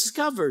been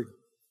discovered.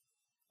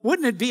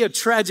 Wouldn't it be a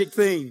tragic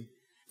thing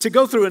to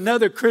go through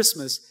another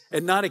Christmas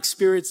and not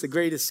experience the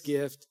greatest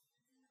gift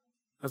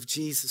of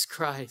Jesus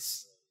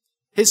Christ?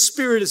 His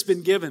Spirit has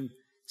been given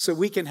so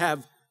we can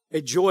have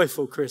a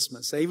joyful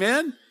Christmas.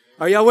 Amen?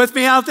 Are y'all with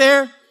me out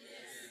there?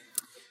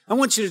 I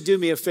want you to do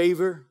me a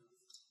favor.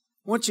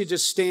 I want you to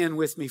just stand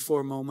with me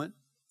for a moment.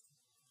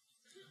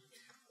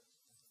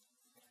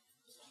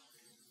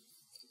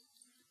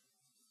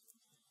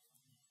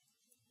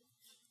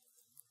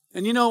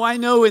 And I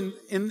know in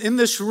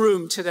this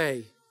room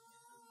today,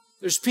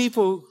 there's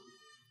people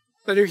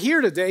that are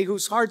here today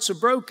whose hearts are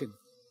broken.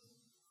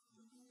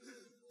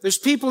 There's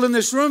people in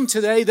this room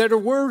today that are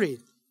worried,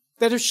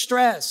 that are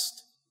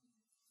stressed,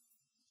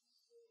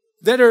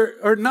 that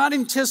are not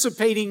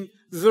anticipating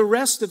the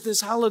rest of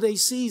this holiday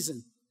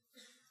season.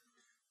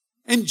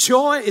 And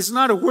joy is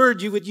not a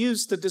word you would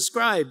use to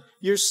describe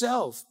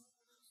yourself.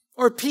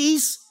 Or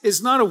peace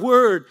is not a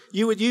word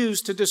you would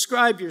use to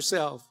describe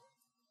yourself.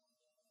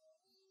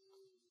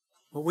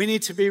 But we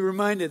need to be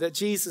reminded that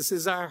Jesus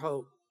is our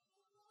hope.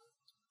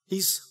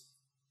 He's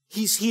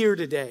here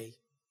today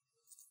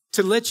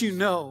to let you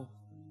know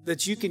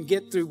that you can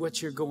get through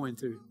what you're going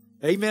through.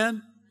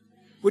 Amen?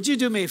 Would you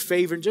do me a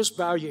favor and just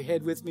bow your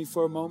head with me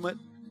for a moment?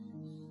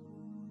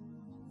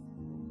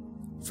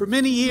 For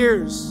many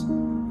years,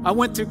 I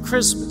went through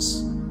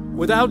Christmas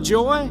without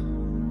joy,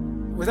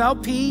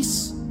 without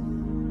peace.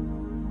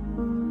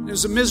 It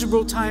was a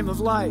miserable time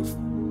of life.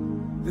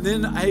 And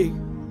then I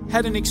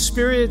had an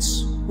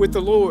experience with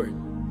the Lord.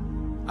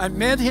 I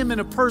met him in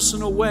a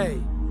personal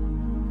way.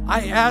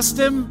 I asked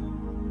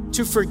him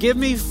to forgive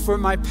me for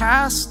my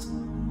past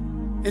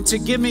and to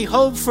give me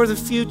hope for the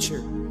future.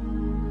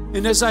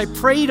 And as I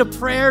prayed a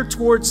prayer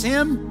towards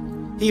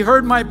him, he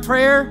heard my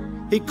prayer.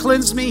 He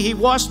cleansed me. He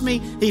washed me.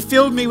 He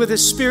filled me with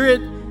his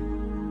Spirit.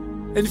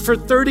 And for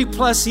 30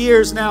 plus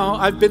years now,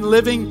 I've been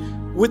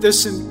living with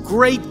this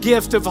great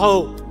gift of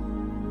hope.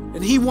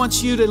 And he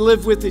wants you to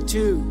live with it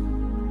too.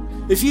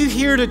 If you're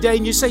here today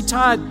and you say,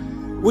 Todd,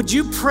 would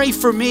you pray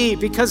for me?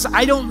 Because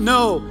I don't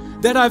know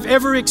that I've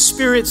ever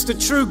experienced the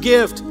true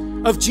gift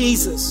of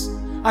Jesus.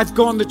 I've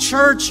gone to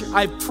church,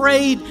 I've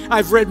prayed,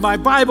 I've read my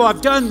Bible,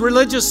 I've done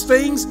religious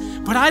things,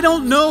 but I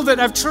don't know that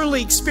I've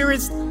truly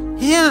experienced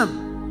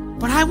him.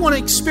 But I want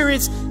to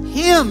experience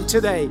him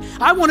today.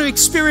 I want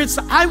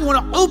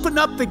to open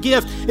up the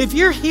gift. If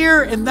you're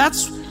here and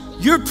that's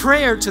your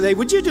prayer today,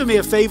 would you do me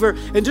a favor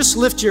and just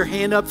lift your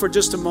hand up for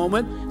just a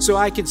moment so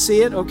I can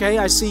see it? Okay,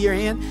 I see your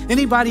hand.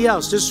 Anybody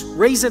else? Just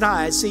raise it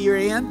high. I see your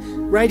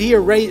hand. Right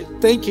here.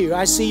 Thank you.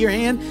 I see your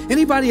hand.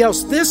 Anybody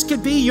else? This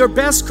could be your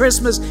best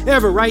Christmas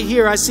ever. Right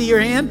here. I see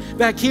your hand.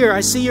 Back here.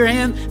 I see your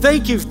hand.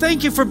 Thank you.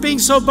 Thank you for being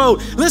so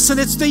bold. Listen,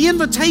 it's the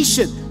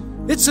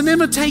invitation. It's an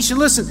invitation.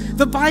 Listen,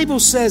 the Bible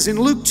says in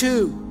Luke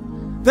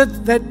 2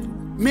 that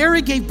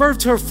Mary gave birth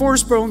to her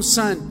firstborn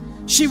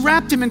son. She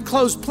wrapped him in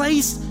clothes,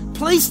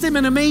 placed him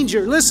in a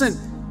manger.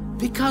 Listen,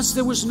 Because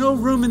there was no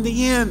room in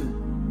the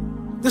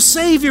inn. The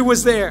Savior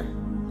was there.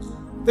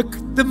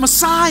 The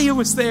Messiah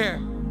was there.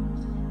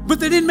 But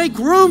they didn't make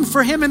room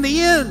for him in the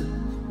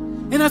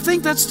inn. And I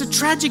think that's the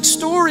tragic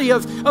story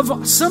of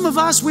some of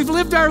us. We've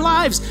lived our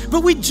lives,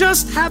 but we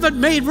just haven't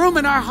made room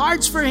in our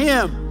hearts for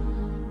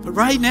him. But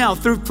right now,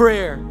 through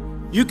prayer,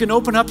 you can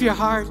open up your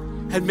heart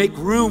and make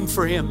room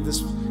for him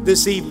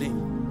this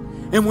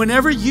evening. And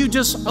whenever you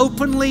just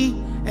openly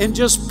and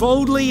just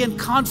boldly and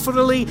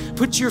confidently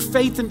put your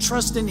faith and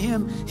trust in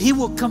him, he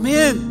will come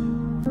in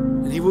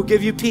and he will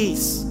give you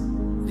peace,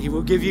 and he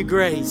will give you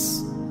grace,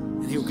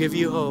 and he will give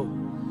you hope.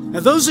 Now,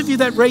 those of you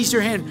that raised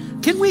your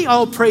hand, can we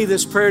all pray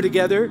this prayer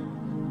together?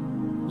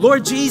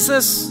 Lord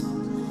Jesus,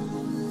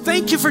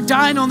 thank you for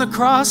dying on the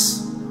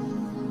cross.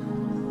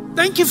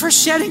 Thank you for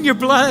shedding your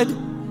blood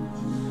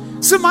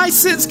so my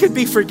sins could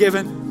be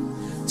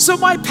forgiven, so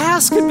my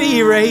past could be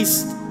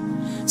erased,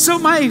 so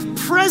my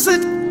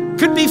present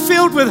could be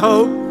filled with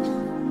hope,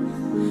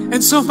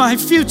 and so my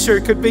future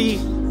could be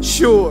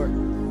sure.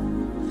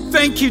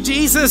 Thank you,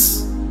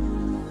 Jesus,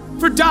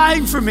 for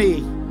dying for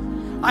me.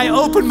 I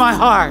open my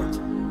heart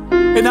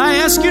and I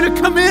ask you to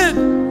come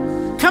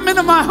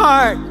into my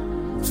heart.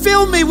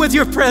 Fill me with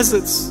your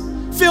presence.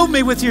 Fill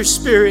me with your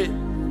spirit.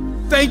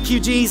 Thank you,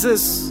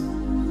 Jesus,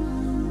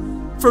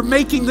 for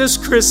making this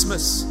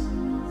Christmas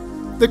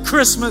the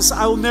Christmas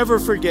I will never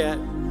forget.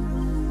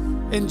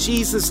 In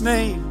Jesus'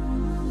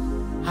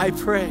 name, I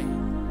pray.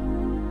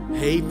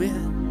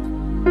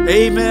 Amen.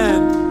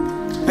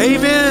 Amen.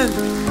 Amen.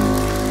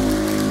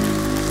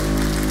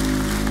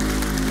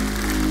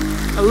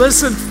 Now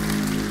listen,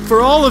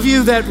 for all of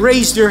you that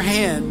raised your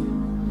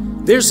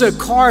hand, there's a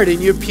card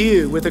in your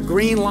pew with a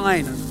green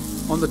line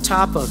on the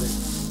top of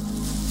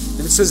it.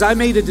 And it says, I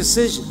made a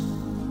decision.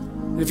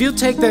 And if you'll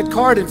take that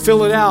card and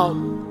fill it out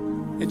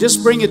and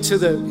just bring it to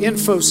the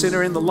info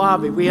center in the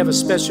lobby, we have a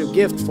special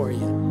gift for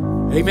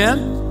you. Amen?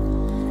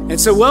 And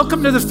so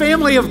welcome to the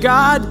family of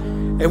God.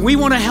 And we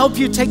want to help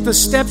you take the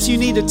steps you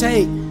need to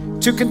take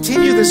to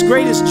continue this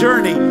greatest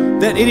journey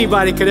that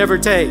anybody could ever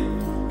take.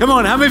 Come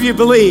on, how many of you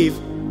believe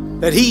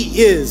that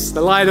he is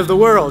the light of the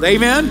world?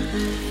 Amen?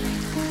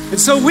 And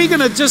so we're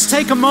going to just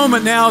take a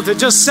moment now to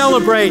just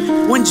celebrate.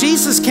 When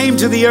Jesus came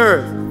to the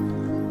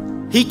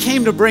earth, he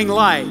came to bring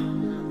light.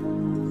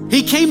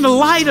 He came to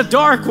light a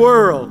dark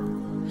world.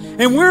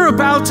 And we're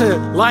about to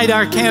light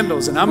our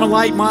candles. And I'm going to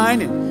light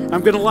mine, and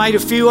I'm going to light a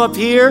few up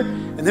here.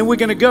 And then we're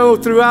going to go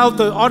throughout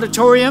the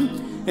auditorium.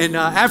 And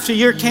after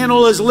your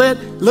candle is lit,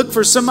 look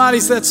for somebody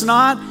that's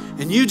not.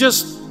 And you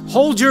just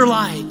hold your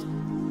light.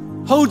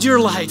 Hold your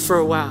light for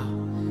a while.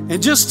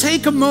 And just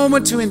take a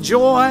moment to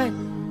enjoy.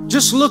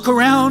 Just look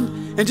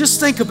around and just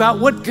think about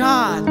what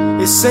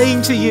God is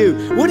saying to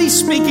you, what he's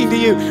speaking to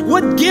you,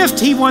 what gift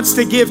he wants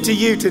to give to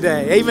you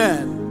today.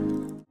 Amen.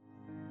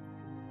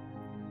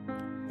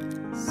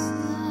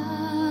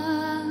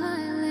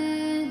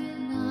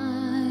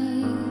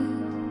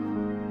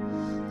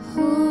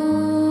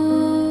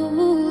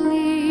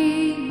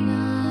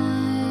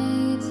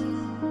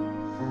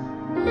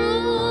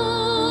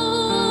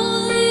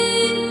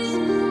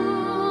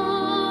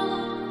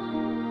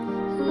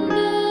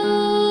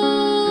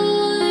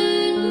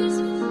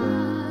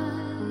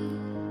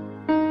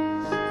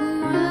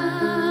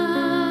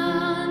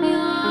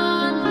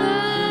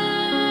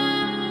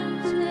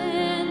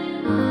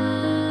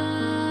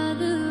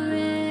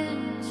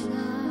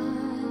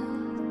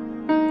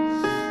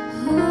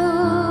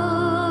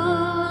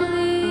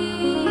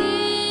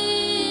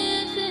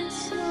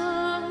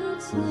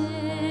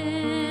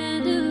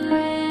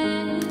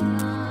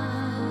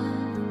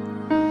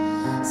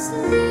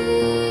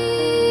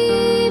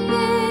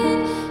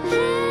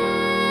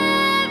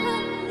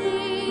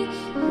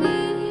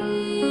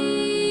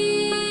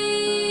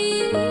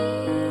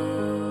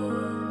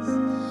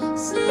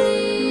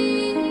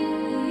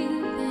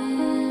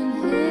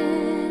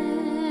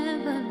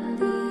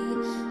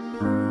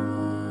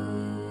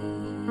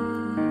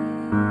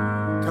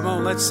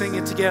 Let's sing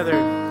it together.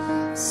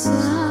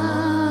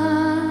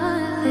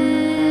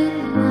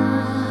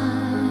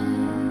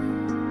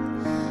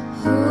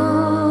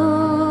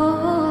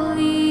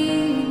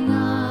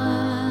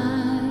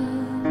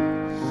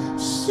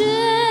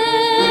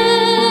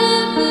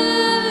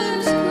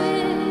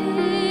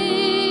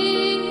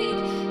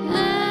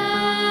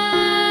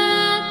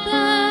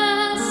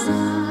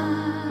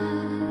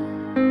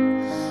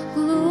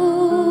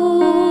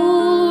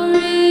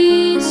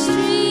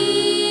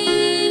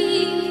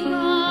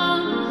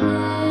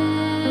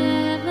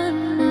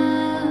 Heaven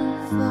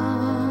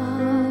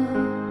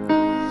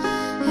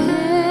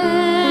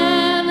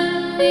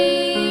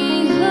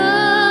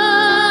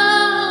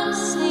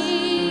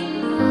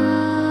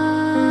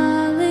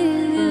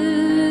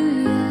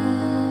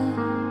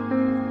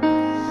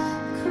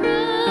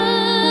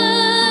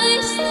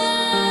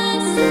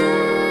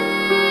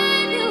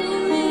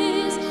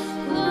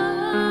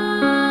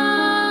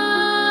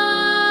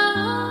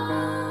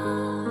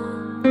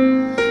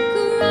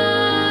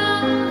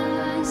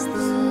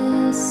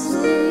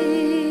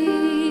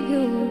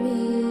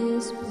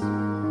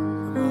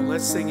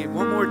Let's sing it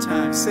one more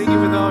time. Sing it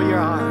with all your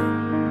heart.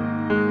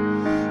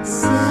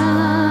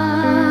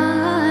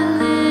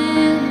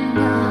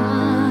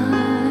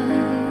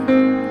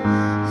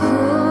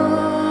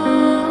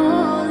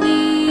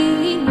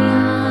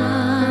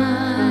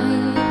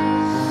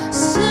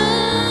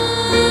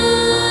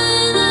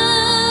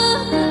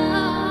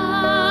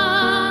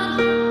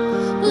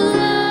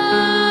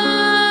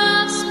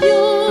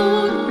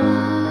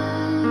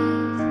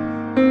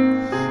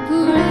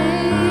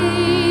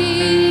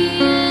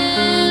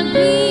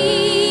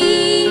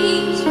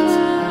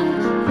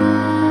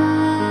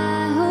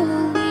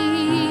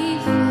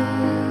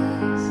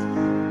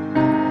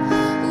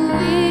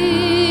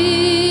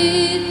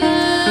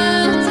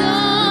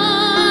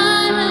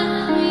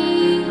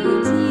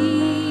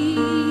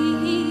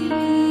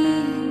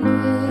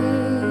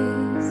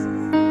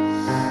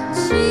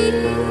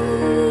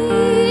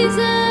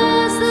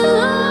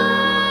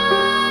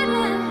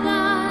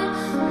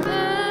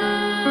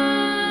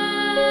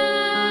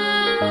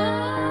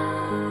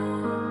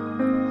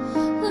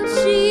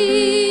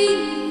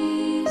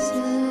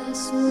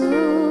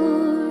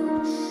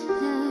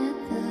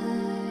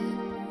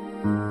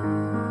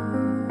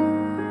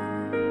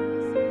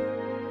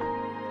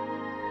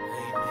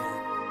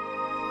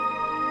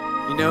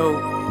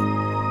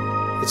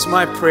 It's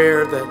my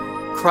prayer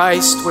that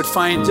Christ would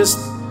find just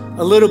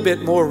a little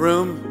bit more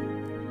room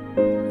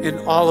in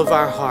all of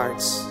our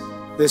hearts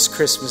this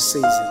Christmas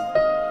season.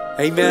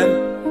 Amen.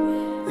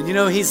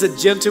 And He's a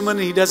gentleman.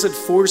 He doesn't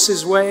force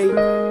His way.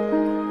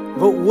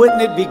 But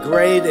wouldn't it be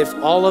great if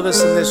all of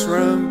us in this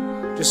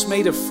room just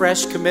made a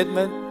fresh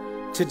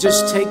commitment to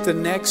just take the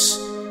next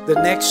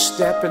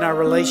step in our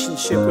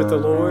relationship with the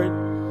Lord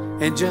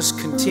and just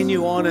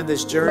continue on in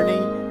this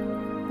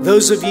journey?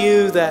 Those of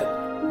you that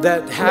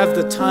have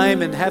the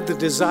time and have the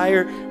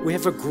desire, we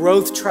have a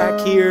growth track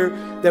here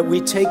that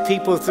we take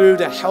people through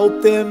to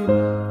help them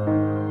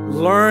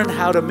learn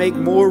how to make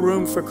more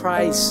room for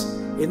Christ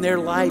in their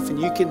life. And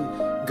you can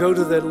go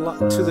to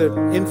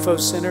the info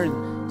center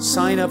and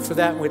sign up for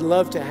that. We'd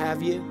love to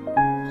have you.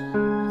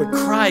 But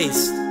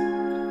Christ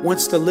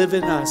wants to live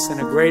in us in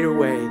a greater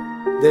way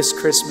this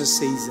Christmas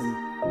season.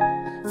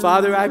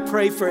 Father, I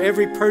pray for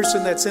every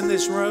person that's in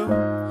this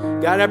room.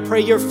 God, I pray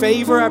your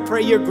favor. I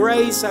pray your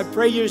grace. I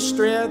pray your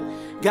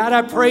strength. God,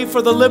 I pray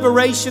for the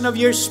liberation of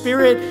your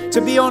Spirit to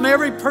be on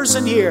every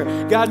person here.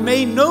 God,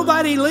 may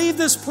nobody leave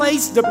this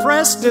place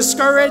depressed,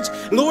 discouraged.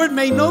 Lord,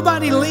 may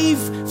nobody leave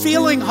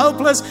feeling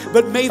hopeless,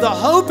 but may the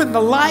hope and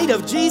the light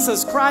of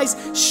Jesus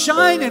Christ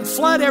shine and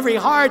flood every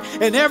heart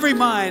and every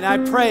mind. I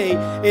pray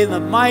in the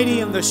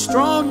mighty and the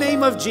strong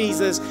name of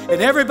Jesus.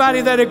 And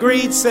everybody that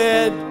agreed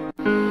said,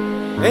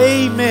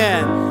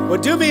 amen. Well,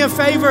 do me a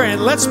favor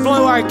and let's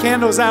blow our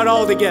candles out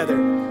all together.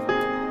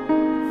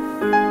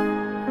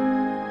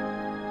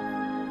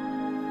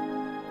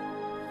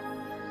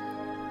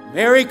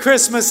 Merry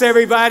Christmas,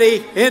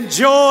 everybody.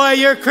 Enjoy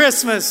your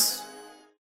Christmas.